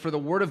 12. It says, for the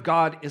word of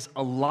God is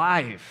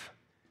alive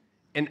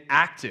and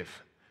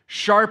active,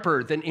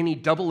 sharper than any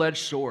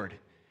double-edged sword.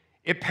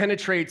 It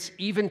penetrates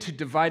even to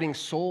dividing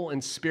soul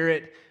and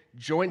spirit,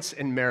 joints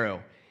and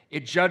marrow.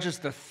 It judges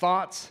the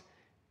thoughts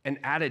and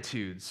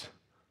attitudes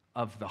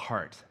of the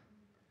heart.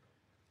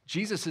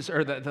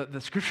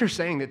 The scripture is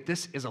saying that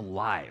this is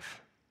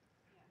alive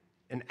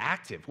and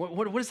active.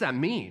 What does that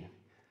mean?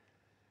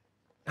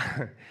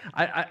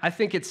 I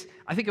think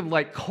of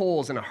like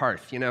coals in a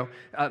hearth.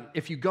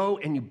 If you go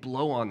and you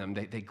blow on them,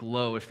 they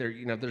glow. If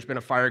there's been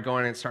a fire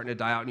going and it's starting to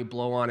die out, and you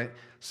blow on it,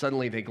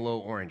 suddenly they glow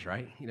orange,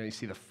 right? You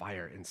see the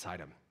fire inside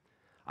them.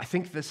 I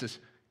think this is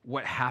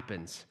what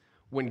happens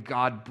when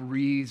God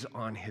breathes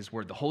on his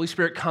word. The Holy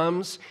Spirit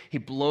comes, he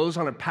blows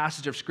on a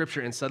passage of scripture,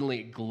 and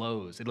suddenly it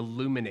glows, it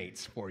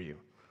illuminates for you.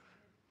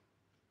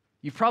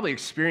 You've probably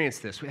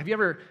experienced this.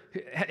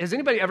 Has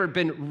anybody ever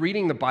been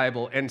reading the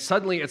Bible and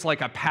suddenly it's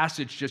like a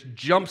passage just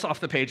jumps off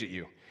the page at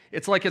you?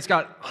 It's like it's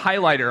got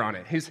highlighter on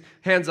it.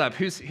 Hands up,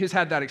 who's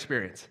had that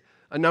experience?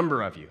 A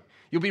number of you.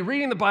 You'll be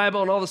reading the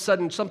Bible and all of a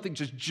sudden something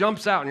just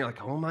jumps out and you're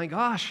like, oh my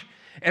gosh.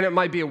 And it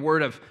might be a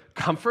word of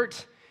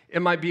comfort.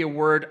 It might be a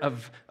word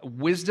of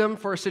wisdom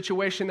for a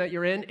situation that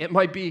you're in. It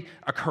might be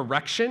a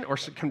correction or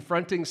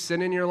confronting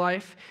sin in your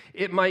life.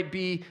 It might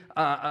be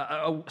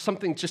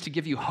something just to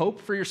give you hope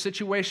for your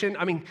situation.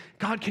 I mean,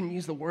 God can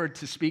use the word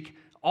to speak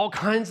all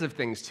kinds of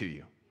things to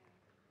you.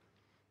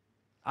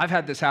 I've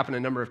had this happen a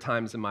number of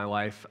times in my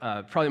life.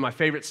 Probably my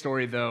favorite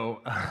story, though,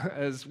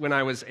 is when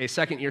I was a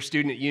second-year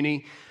student at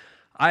uni.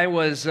 I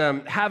was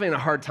having a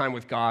hard time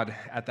with God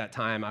at that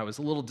time. I was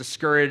a little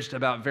discouraged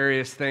about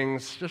various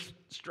things, just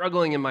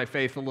struggling in my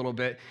faith a little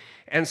bit.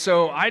 And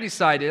so I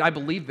decided, I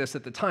believed this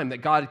at the time, that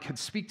God could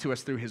speak to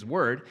us through his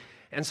word.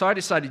 And so I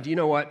decided, you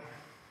know what?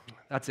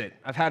 That's it.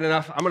 I've had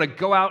enough. I'm going to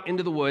go out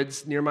into the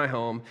woods near my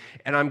home,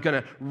 and I'm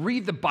going to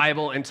read the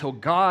Bible until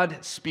God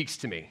speaks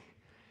to me.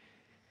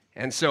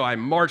 And so I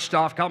marched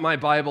off, got my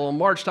Bible,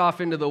 marched off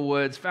into the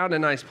woods, found a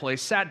nice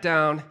place, sat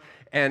down,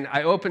 and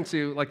I opened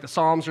to like the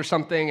Psalms or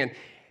something,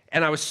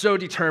 and I was so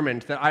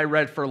determined that I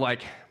read for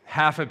like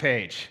half a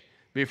page,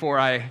 before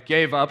I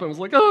gave up and was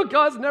like, oh,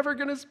 God's never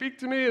going to speak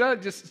to me. And I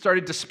just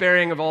started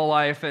despairing of all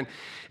life and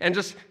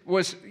just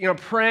was,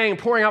 praying,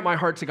 pouring out my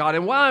heart to God.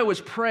 And while I was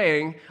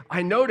praying,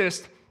 I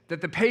noticed that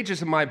the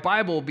pages of my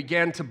Bible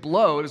began to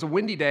blow. It was a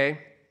windy day.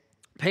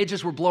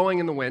 Pages were blowing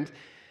in the wind.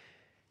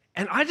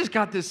 And I just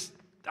got this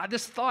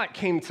thought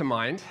came to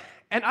mind.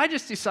 And I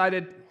just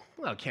decided,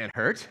 well, it can't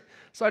hurt.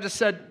 So I just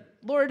said,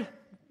 Lord,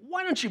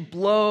 why don't you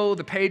blow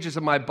the pages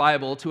of my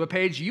Bible to a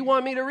page you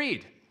want me to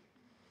read?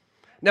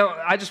 Now,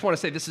 I just want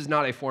to say this is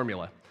not a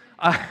formula.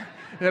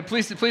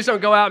 Please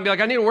don't go out and be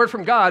like, I need a word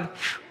from God.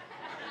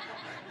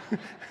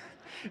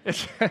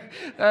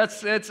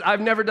 I've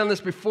never done this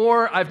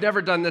before. I've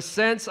never done this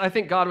since. I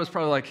think God was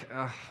probably like,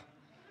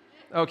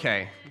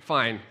 okay,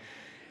 fine.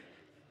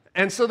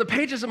 And so the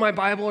pages of my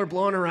Bible are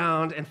blowing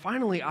around, and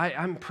finally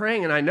I'm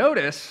praying, and I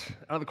notice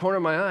out of the corner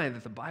of my eye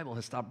that the Bible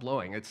has stopped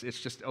blowing. It's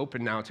just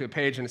open now to a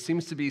page, and it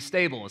seems to be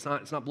stable. It's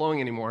not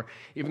blowing anymore,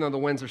 even though the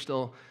winds are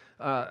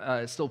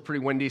still pretty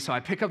windy. So I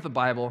pick up the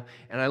Bible,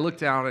 and I look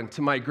down, and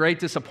to my great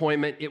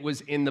disappointment, it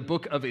was in the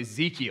book of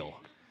Ezekiel.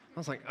 I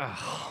was like,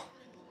 oh.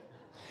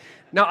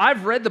 Now,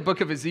 I've read the book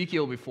of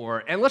Ezekiel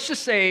before, and let's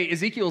just say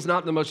Ezekiel is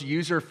not the most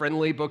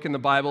user-friendly book in the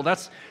Bible.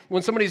 That's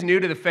when somebody's new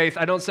to the faith,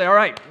 I don't say, all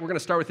right, we're going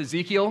to start with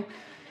Ezekiel.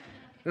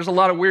 There's a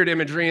lot of weird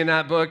imagery in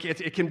that book.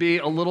 It can be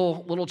a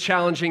little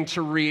challenging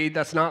to read.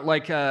 That's not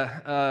like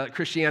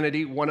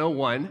Christianity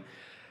 101.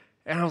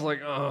 And I was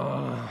like,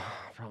 oh,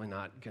 probably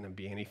not going to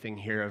be anything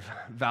here of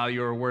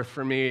value or worth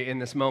for me in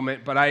this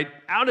moment. But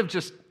out of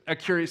just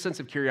a sense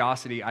of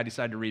curiosity, I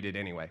decided to read it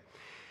anyway.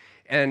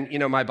 And,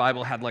 my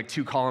Bible had like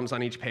 2 columns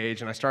on each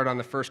page, and I started on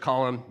the first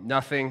column,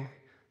 nothing.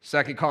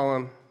 Second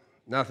column,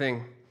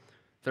 nothing.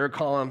 Third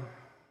column,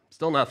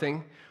 still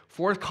nothing.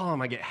 Fourth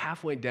column, I get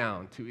halfway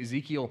down to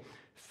Ezekiel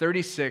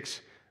 36,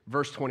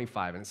 verse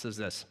 25, and it says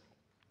this,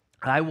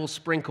 I will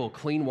sprinkle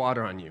clean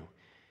water on you,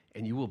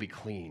 and you will be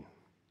clean.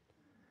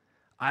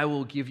 I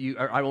will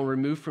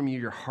remove from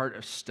you your heart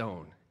of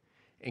stone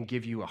and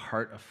give you a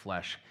heart of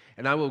flesh.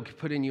 And I will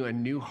put in you a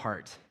new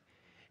heart.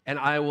 And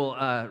I will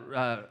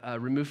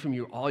remove from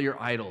you all your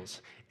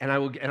idols. And I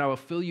will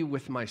fill you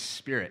with my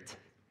spirit.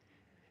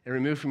 And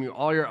remove from you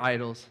all your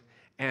idols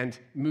and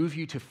move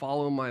you to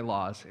follow my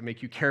laws and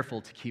make you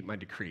careful to keep my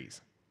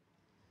decrees.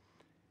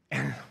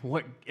 And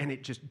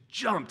it just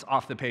jumped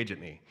off the page at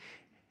me.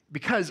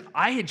 Because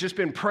I had just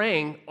been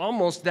praying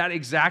almost that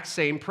exact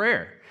same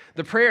prayer.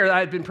 The prayer that I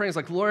had been praying is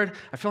like, Lord,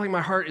 I feel like my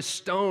heart is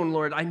stone,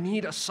 Lord. I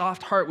need a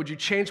soft heart. Would you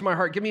change my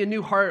heart? Give me a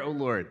new heart, oh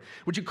Lord.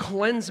 Would you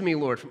cleanse me,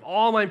 Lord, from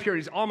all my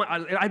impurities,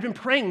 I've been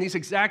praying these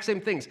exact same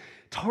things,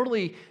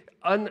 totally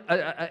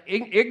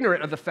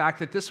ignorant of the fact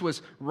that this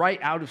was right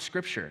out of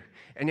Scripture.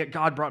 And yet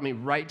God brought me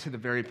right to the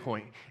very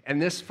point. And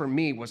this, for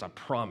me, was a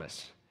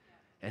promise.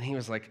 And he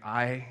was like,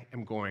 I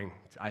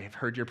have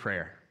heard your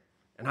prayer.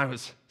 And I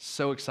was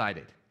so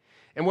excited.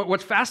 And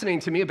what's fascinating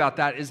to me about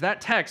that is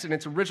that text in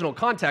its original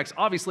context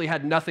obviously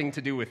had nothing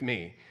to do with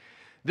me.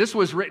 This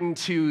was written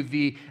to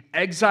the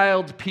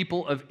exiled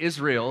people of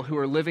Israel who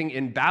were living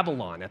in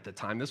Babylon at the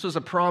time. This was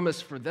a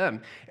promise for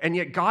them. And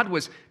yet God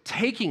was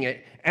taking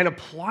it and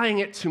applying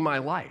it to my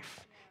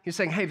life. He's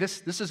saying, hey,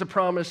 this is a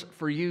promise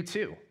for you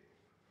too.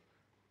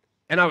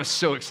 And I was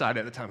so excited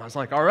at the time. I was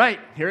like, all right,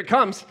 here it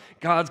comes.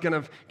 God's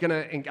I'm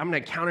gonna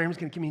encounter him. He's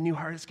gonna give me a new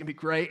heart. It's gonna be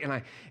great.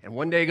 And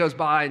one day goes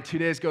by, and 2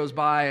 days goes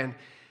by,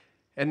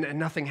 and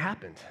nothing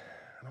happened.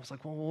 And I was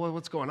like, well,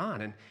 what's going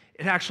on? And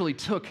it actually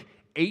took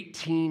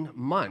 18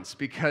 months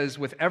because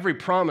with every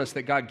promise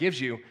that God gives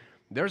you,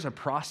 there's a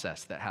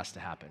process that has to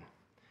happen.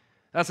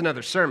 That's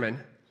another sermon.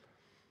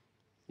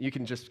 You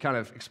can just kind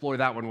of explore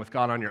that one with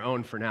God on your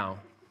own for now.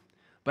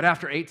 But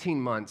after 18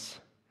 months,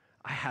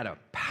 I had a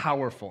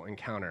powerful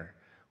encounter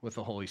with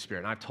the Holy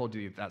Spirit. And I've told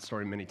you that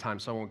story many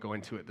times, so I won't go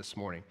into it this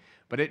morning.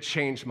 But it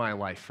changed my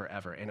life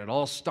forever. And it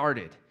all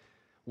started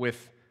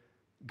with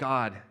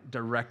God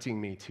directing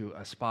me to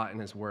a spot in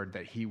his word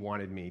that he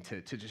wanted me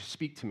to just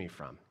speak to me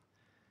from.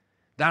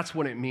 That's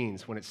what it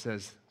means when it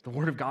says the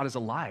word of God is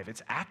alive.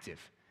 It's active.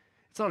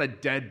 It's not a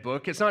dead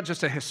book. It's not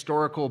just a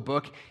historical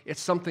book.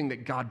 It's something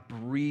that God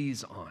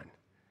breathes on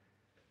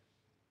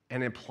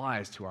and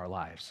applies to our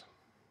lives.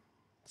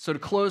 So to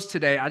close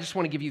today, I just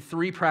want to give you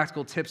 3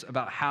 practical tips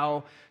about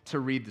how to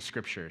read the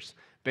scriptures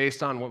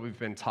based on what we've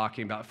been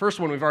talking about. First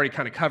one we've already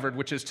kind of covered,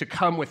 which is to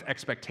come with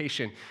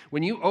expectation.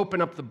 When you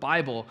open up the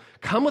Bible,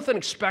 come with an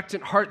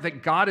expectant heart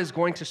that God is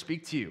going to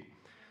speak to you,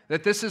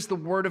 that this is the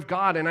word of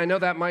God. And I know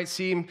that might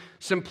seem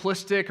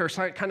simplistic or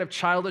kind of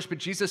childish, but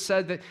Jesus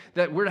said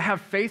that we're to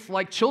have faith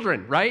like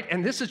children, right?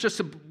 And this is just,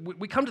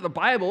 we come to the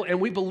Bible and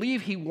we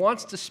believe he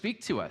wants to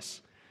speak to us.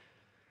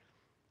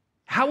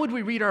 How would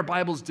we read our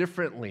Bibles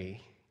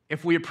differently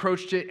if we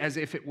approached it as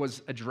if it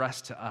was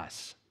addressed to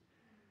us?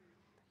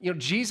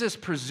 Jesus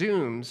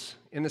presumes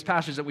in this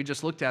passage that we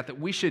just looked at that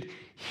we should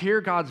hear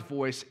God's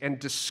voice and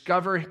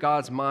discover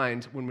God's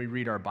mind when we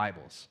read our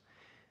Bibles.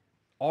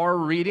 Our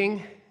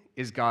reading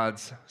is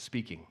God's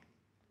speaking.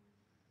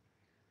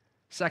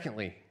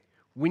 Secondly,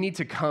 we need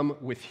to come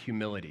with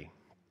humility.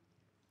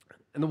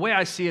 And the way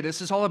I see it,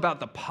 this is all about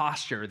the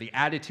posture, the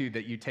attitude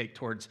that you take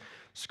towards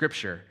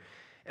Scripture.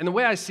 And the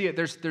way I see it,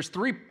 there's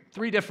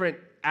three different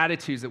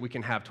attitudes that we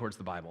can have towards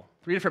the Bible,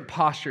 three different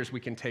postures we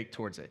can take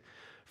towards it.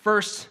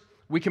 First,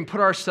 we can put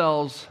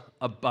ourselves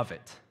above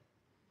it.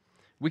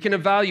 We can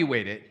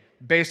evaluate it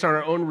based on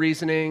our own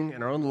reasoning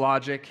and our own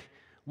logic.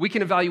 We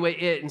can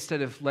evaluate it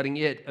instead of letting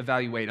it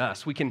evaluate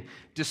us. We can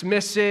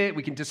dismiss it,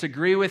 we can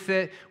disagree with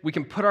it, we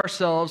can put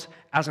ourselves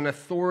as an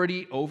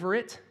authority over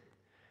it.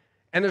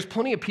 And there's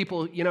plenty of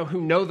people,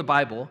 who know the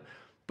Bible,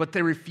 but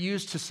they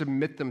refuse to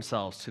submit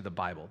themselves to the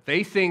Bible.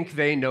 They think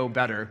they know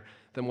better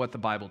than what the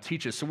Bible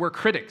teaches. So we're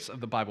critics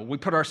of the Bible. We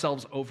put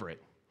ourselves over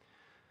it.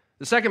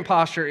 The second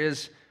posture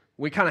is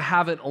we kind of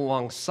have it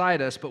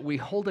alongside us, but we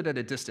hold it at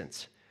a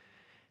distance.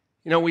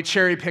 We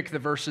cherry pick the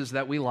verses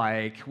that we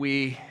like.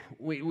 We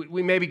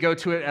maybe go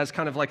to it as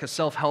kind of like a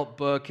self-help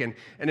book and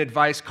an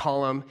advice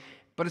column,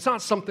 but it's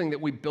not something that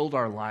we build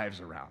our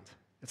lives around.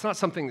 It's not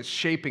something that's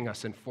shaping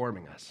us and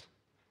forming us.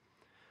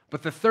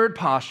 But the third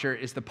posture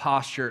is the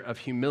posture of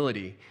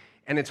humility,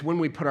 and it's when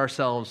we put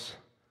ourselves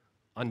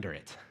under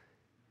it.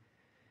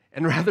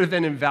 And rather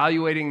than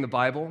evaluating the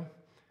Bible,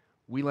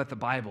 we let the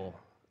Bible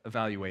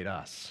evaluate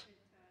us.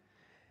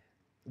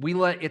 We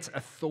let its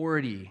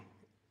authority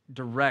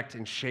direct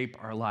and shape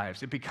our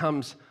lives. It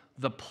becomes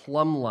the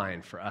plumb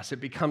line for us.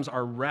 It becomes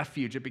our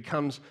refuge. It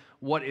becomes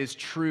what is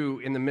true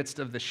in the midst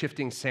of the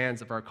shifting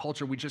sands of our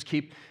culture.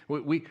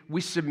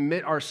 We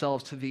submit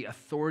ourselves to the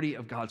authority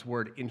of God's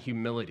word in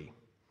humility.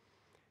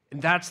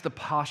 And that's the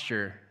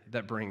posture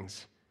that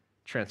brings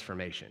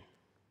transformation.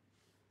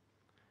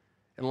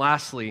 And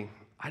lastly,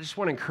 I just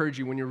want to encourage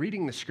you, when you're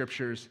reading the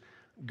scriptures,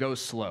 go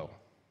slow.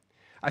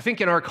 I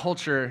think in our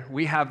culture,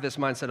 we have this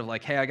mindset of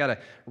like, hey, I got to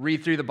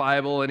read through the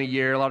Bible in a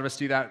year. A lot of us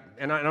do that.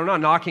 And I'm not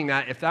knocking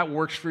that. If that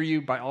works for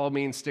you, by all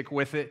means, stick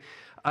with it.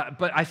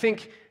 But I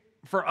think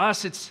for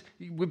us,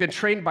 we've been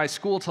trained by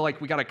school to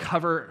we got to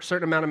cover a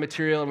certain amount of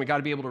material and we got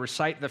to be able to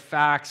recite the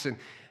facts.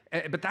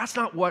 But that's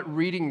not what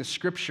reading the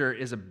scripture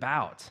is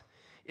about.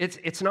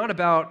 It's not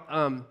about,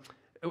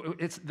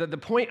 the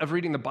point of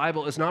reading the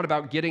Bible is not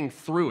about getting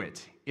through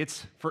it.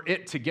 It's for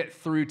it to get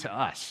through to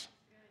us.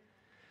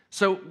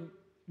 So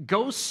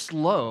go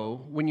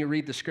slow when you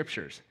read the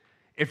scriptures.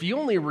 If you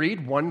only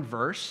read one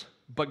verse,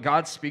 but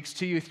God speaks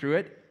to you through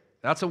it,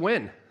 that's a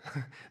win.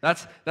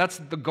 That's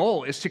the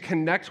goal, is to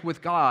connect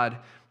with God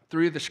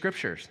through the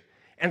scriptures.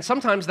 And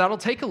sometimes that'll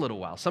take a little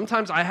while.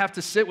 Sometimes I have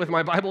to sit with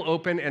my Bible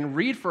open and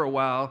read for a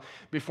while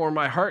before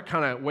my heart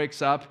kind of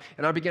wakes up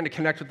and I begin to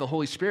connect with the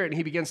Holy Spirit and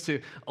he begins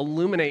to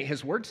illuminate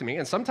his word to me.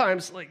 And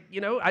sometimes,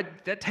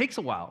 that takes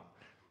a while.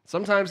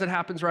 Sometimes it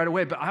happens right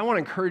away, but I want to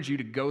encourage you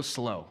to go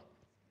slow.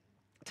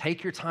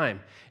 Take your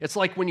time. It's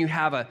like when you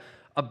have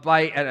a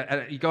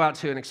bite, you go out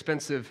to an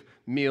expensive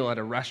meal at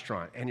a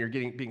restaurant and you're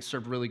being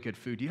served really good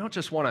food. You don't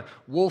just want to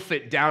wolf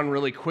it down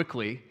really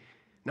quickly.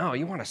 No,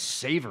 you want to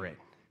savor it.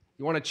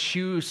 You want to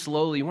chew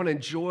slowly. You want to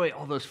enjoy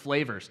all those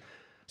flavors.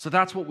 So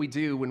that's what we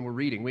do when we're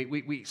reading.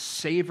 We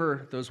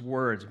savor those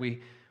words.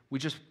 We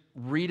just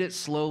read it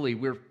slowly.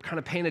 We're kind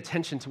of paying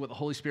attention to what the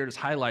Holy Spirit is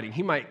highlighting.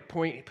 He might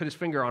put his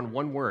finger on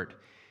one word.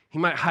 He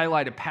might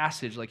highlight a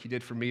passage like he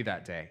did for me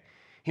that day.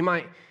 He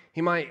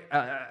might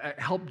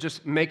help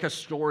just make a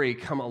story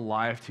come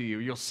alive to you.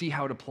 You'll see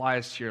how it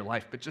applies to your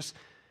life. But just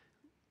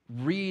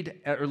read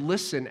or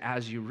listen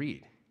as you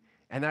read.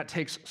 And that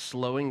takes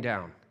slowing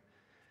down.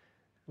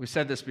 We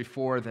said this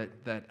before that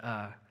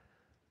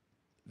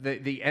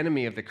the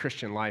enemy of the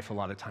Christian life a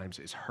lot of times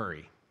is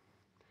hurry.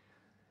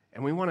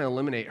 And we want to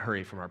eliminate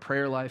hurry from our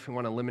prayer life. We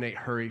want to eliminate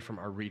hurry from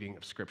our reading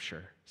of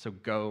Scripture. So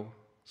go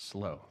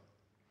slow.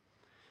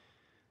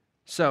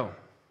 So,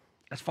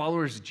 as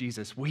followers of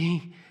Jesus,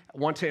 we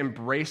want to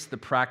embrace the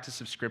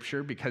practice of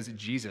Scripture because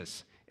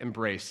Jesus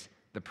embraced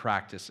the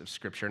practice of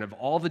Scripture. And of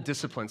all the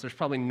disciplines, there's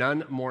probably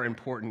none more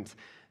important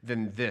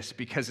than this,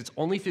 because it's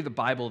only through the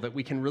Bible that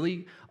we can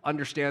really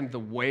understand the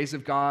ways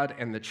of God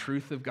and the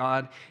truth of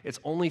God. It's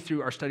only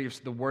through our study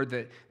of the Word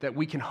that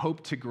we can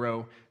hope to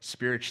grow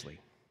spiritually.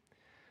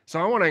 So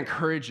I want to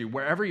encourage you,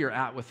 wherever you're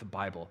at with the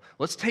Bible,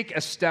 let's take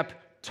a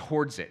step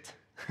towards it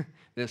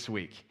this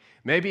week.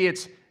 Maybe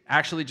it's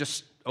actually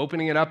just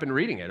opening it up and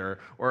reading it,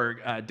 or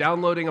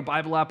downloading a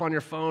Bible app on your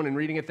phone and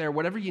reading it there,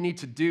 whatever you need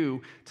to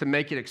do to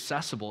make it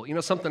accessible.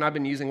 Something I've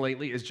been using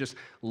lately is just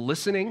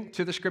listening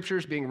to the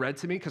scriptures being read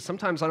to me, because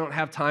sometimes I don't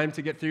have time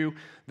to get through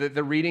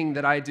the reading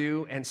that I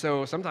do, and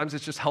so sometimes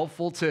it's just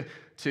helpful to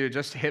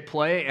just hit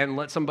play and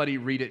let somebody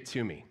read it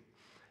to me.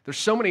 There's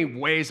so many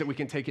ways that we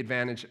can take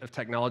advantage of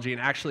technology,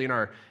 and actually in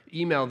our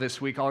email this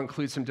week, I'll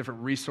include some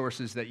different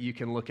resources that you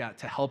can look at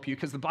to help you,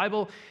 because the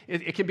Bible,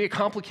 it can be a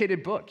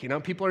complicated book.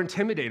 People are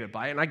intimidated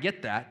by it, and I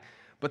get that,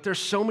 but there's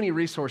so many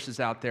resources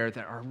out there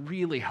that are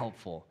really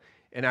helpful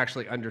in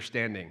actually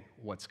understanding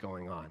what's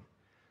going on.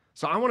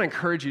 So I want to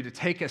encourage you to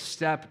take a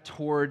step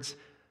towards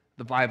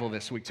the Bible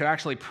this week, to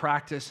actually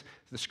practice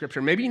the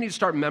Scripture. Maybe you need to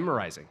start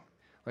memorizing,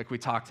 like we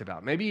talked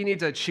about. Maybe you need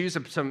to choose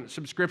some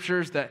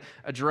scriptures that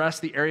address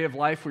the area of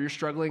life where you're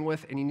struggling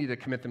with, and you need to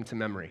commit them to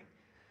memory.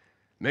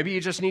 Maybe you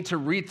just need to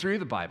read through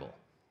the Bible.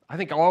 I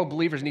think all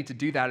believers need to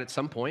do that at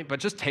some point, but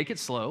just take it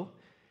slow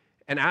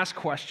and ask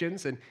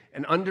questions and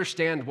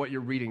understand what you're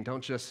reading.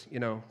 Don't just,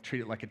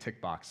 treat it like a tick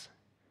box.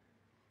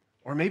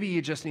 Or maybe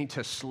you just need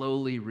to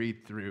slowly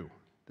read through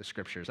the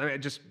scriptures. I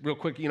mean, just real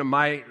quick,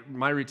 my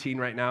routine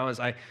right now is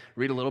I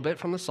read a little bit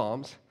from the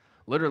Psalms,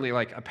 literally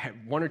like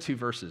one or two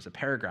verses, a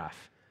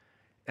paragraph.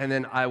 And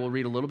then I will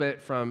read a little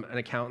bit from an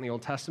account in the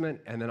Old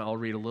Testament, and then I'll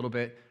read a little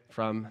bit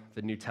from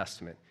the New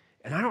Testament.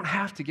 And I don't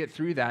have to get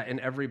through that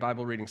in every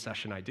Bible reading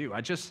session I do.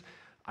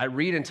 I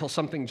read until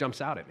something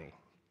jumps out at me.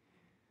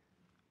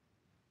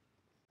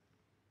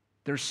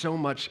 There's so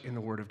much in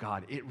the Word of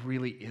God. It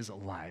really is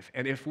alive.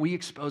 And if we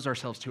expose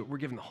ourselves to it, we're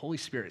giving the Holy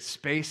Spirit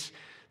space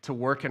to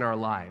work in our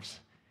lives,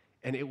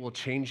 and it will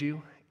change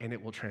you and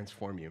it will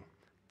transform you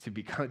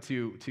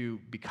to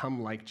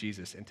become like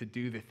Jesus and to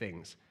do the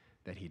things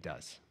that he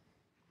does.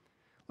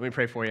 Let me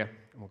pray for you,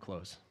 and we'll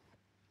close.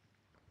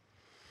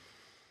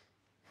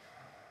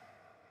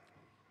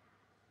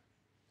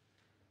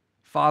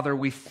 Father,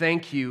 we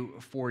thank you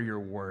for your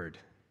word.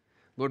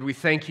 Lord, we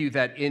thank you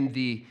that in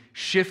the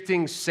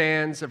shifting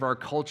sands of our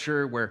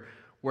culture where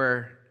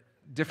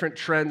different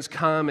trends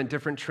come and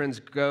different trends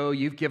go,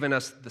 you've given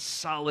us the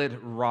solid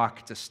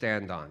rock to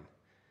stand on.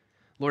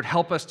 Lord,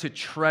 help us to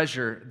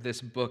treasure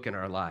this book in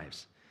our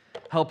lives.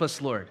 Help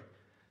us, Lord,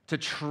 to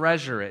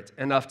treasure it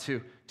enough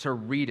to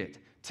read it,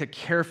 to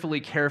carefully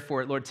care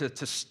for it, Lord,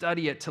 to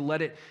study it, to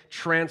let it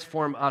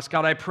transform us.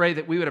 God, I pray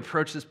that we would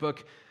approach this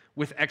book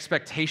with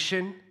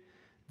expectation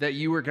that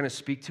you are going to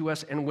speak to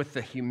us, and with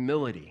the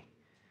humility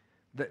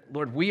that,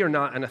 Lord, we are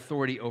not an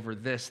authority over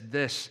this.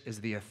 This is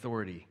the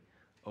authority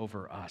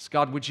over us.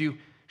 God, would you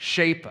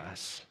shape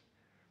us?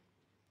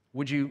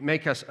 Would you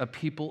make us a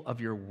people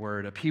of your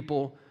word, a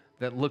people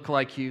that look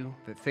like you,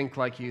 that think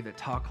like you, that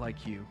talk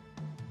like you,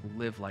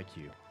 live like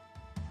you?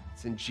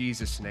 It's in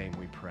Jesus' name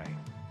we pray.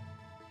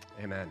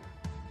 Amen.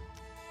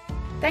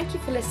 Thank you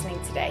for listening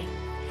today.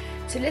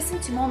 To listen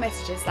to more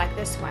messages like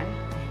this one,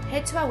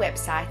 head to our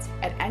website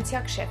at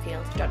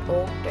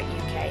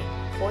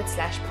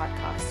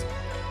antiochsheffield.org.uk/podcast.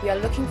 We are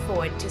looking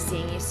forward to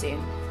seeing you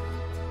soon.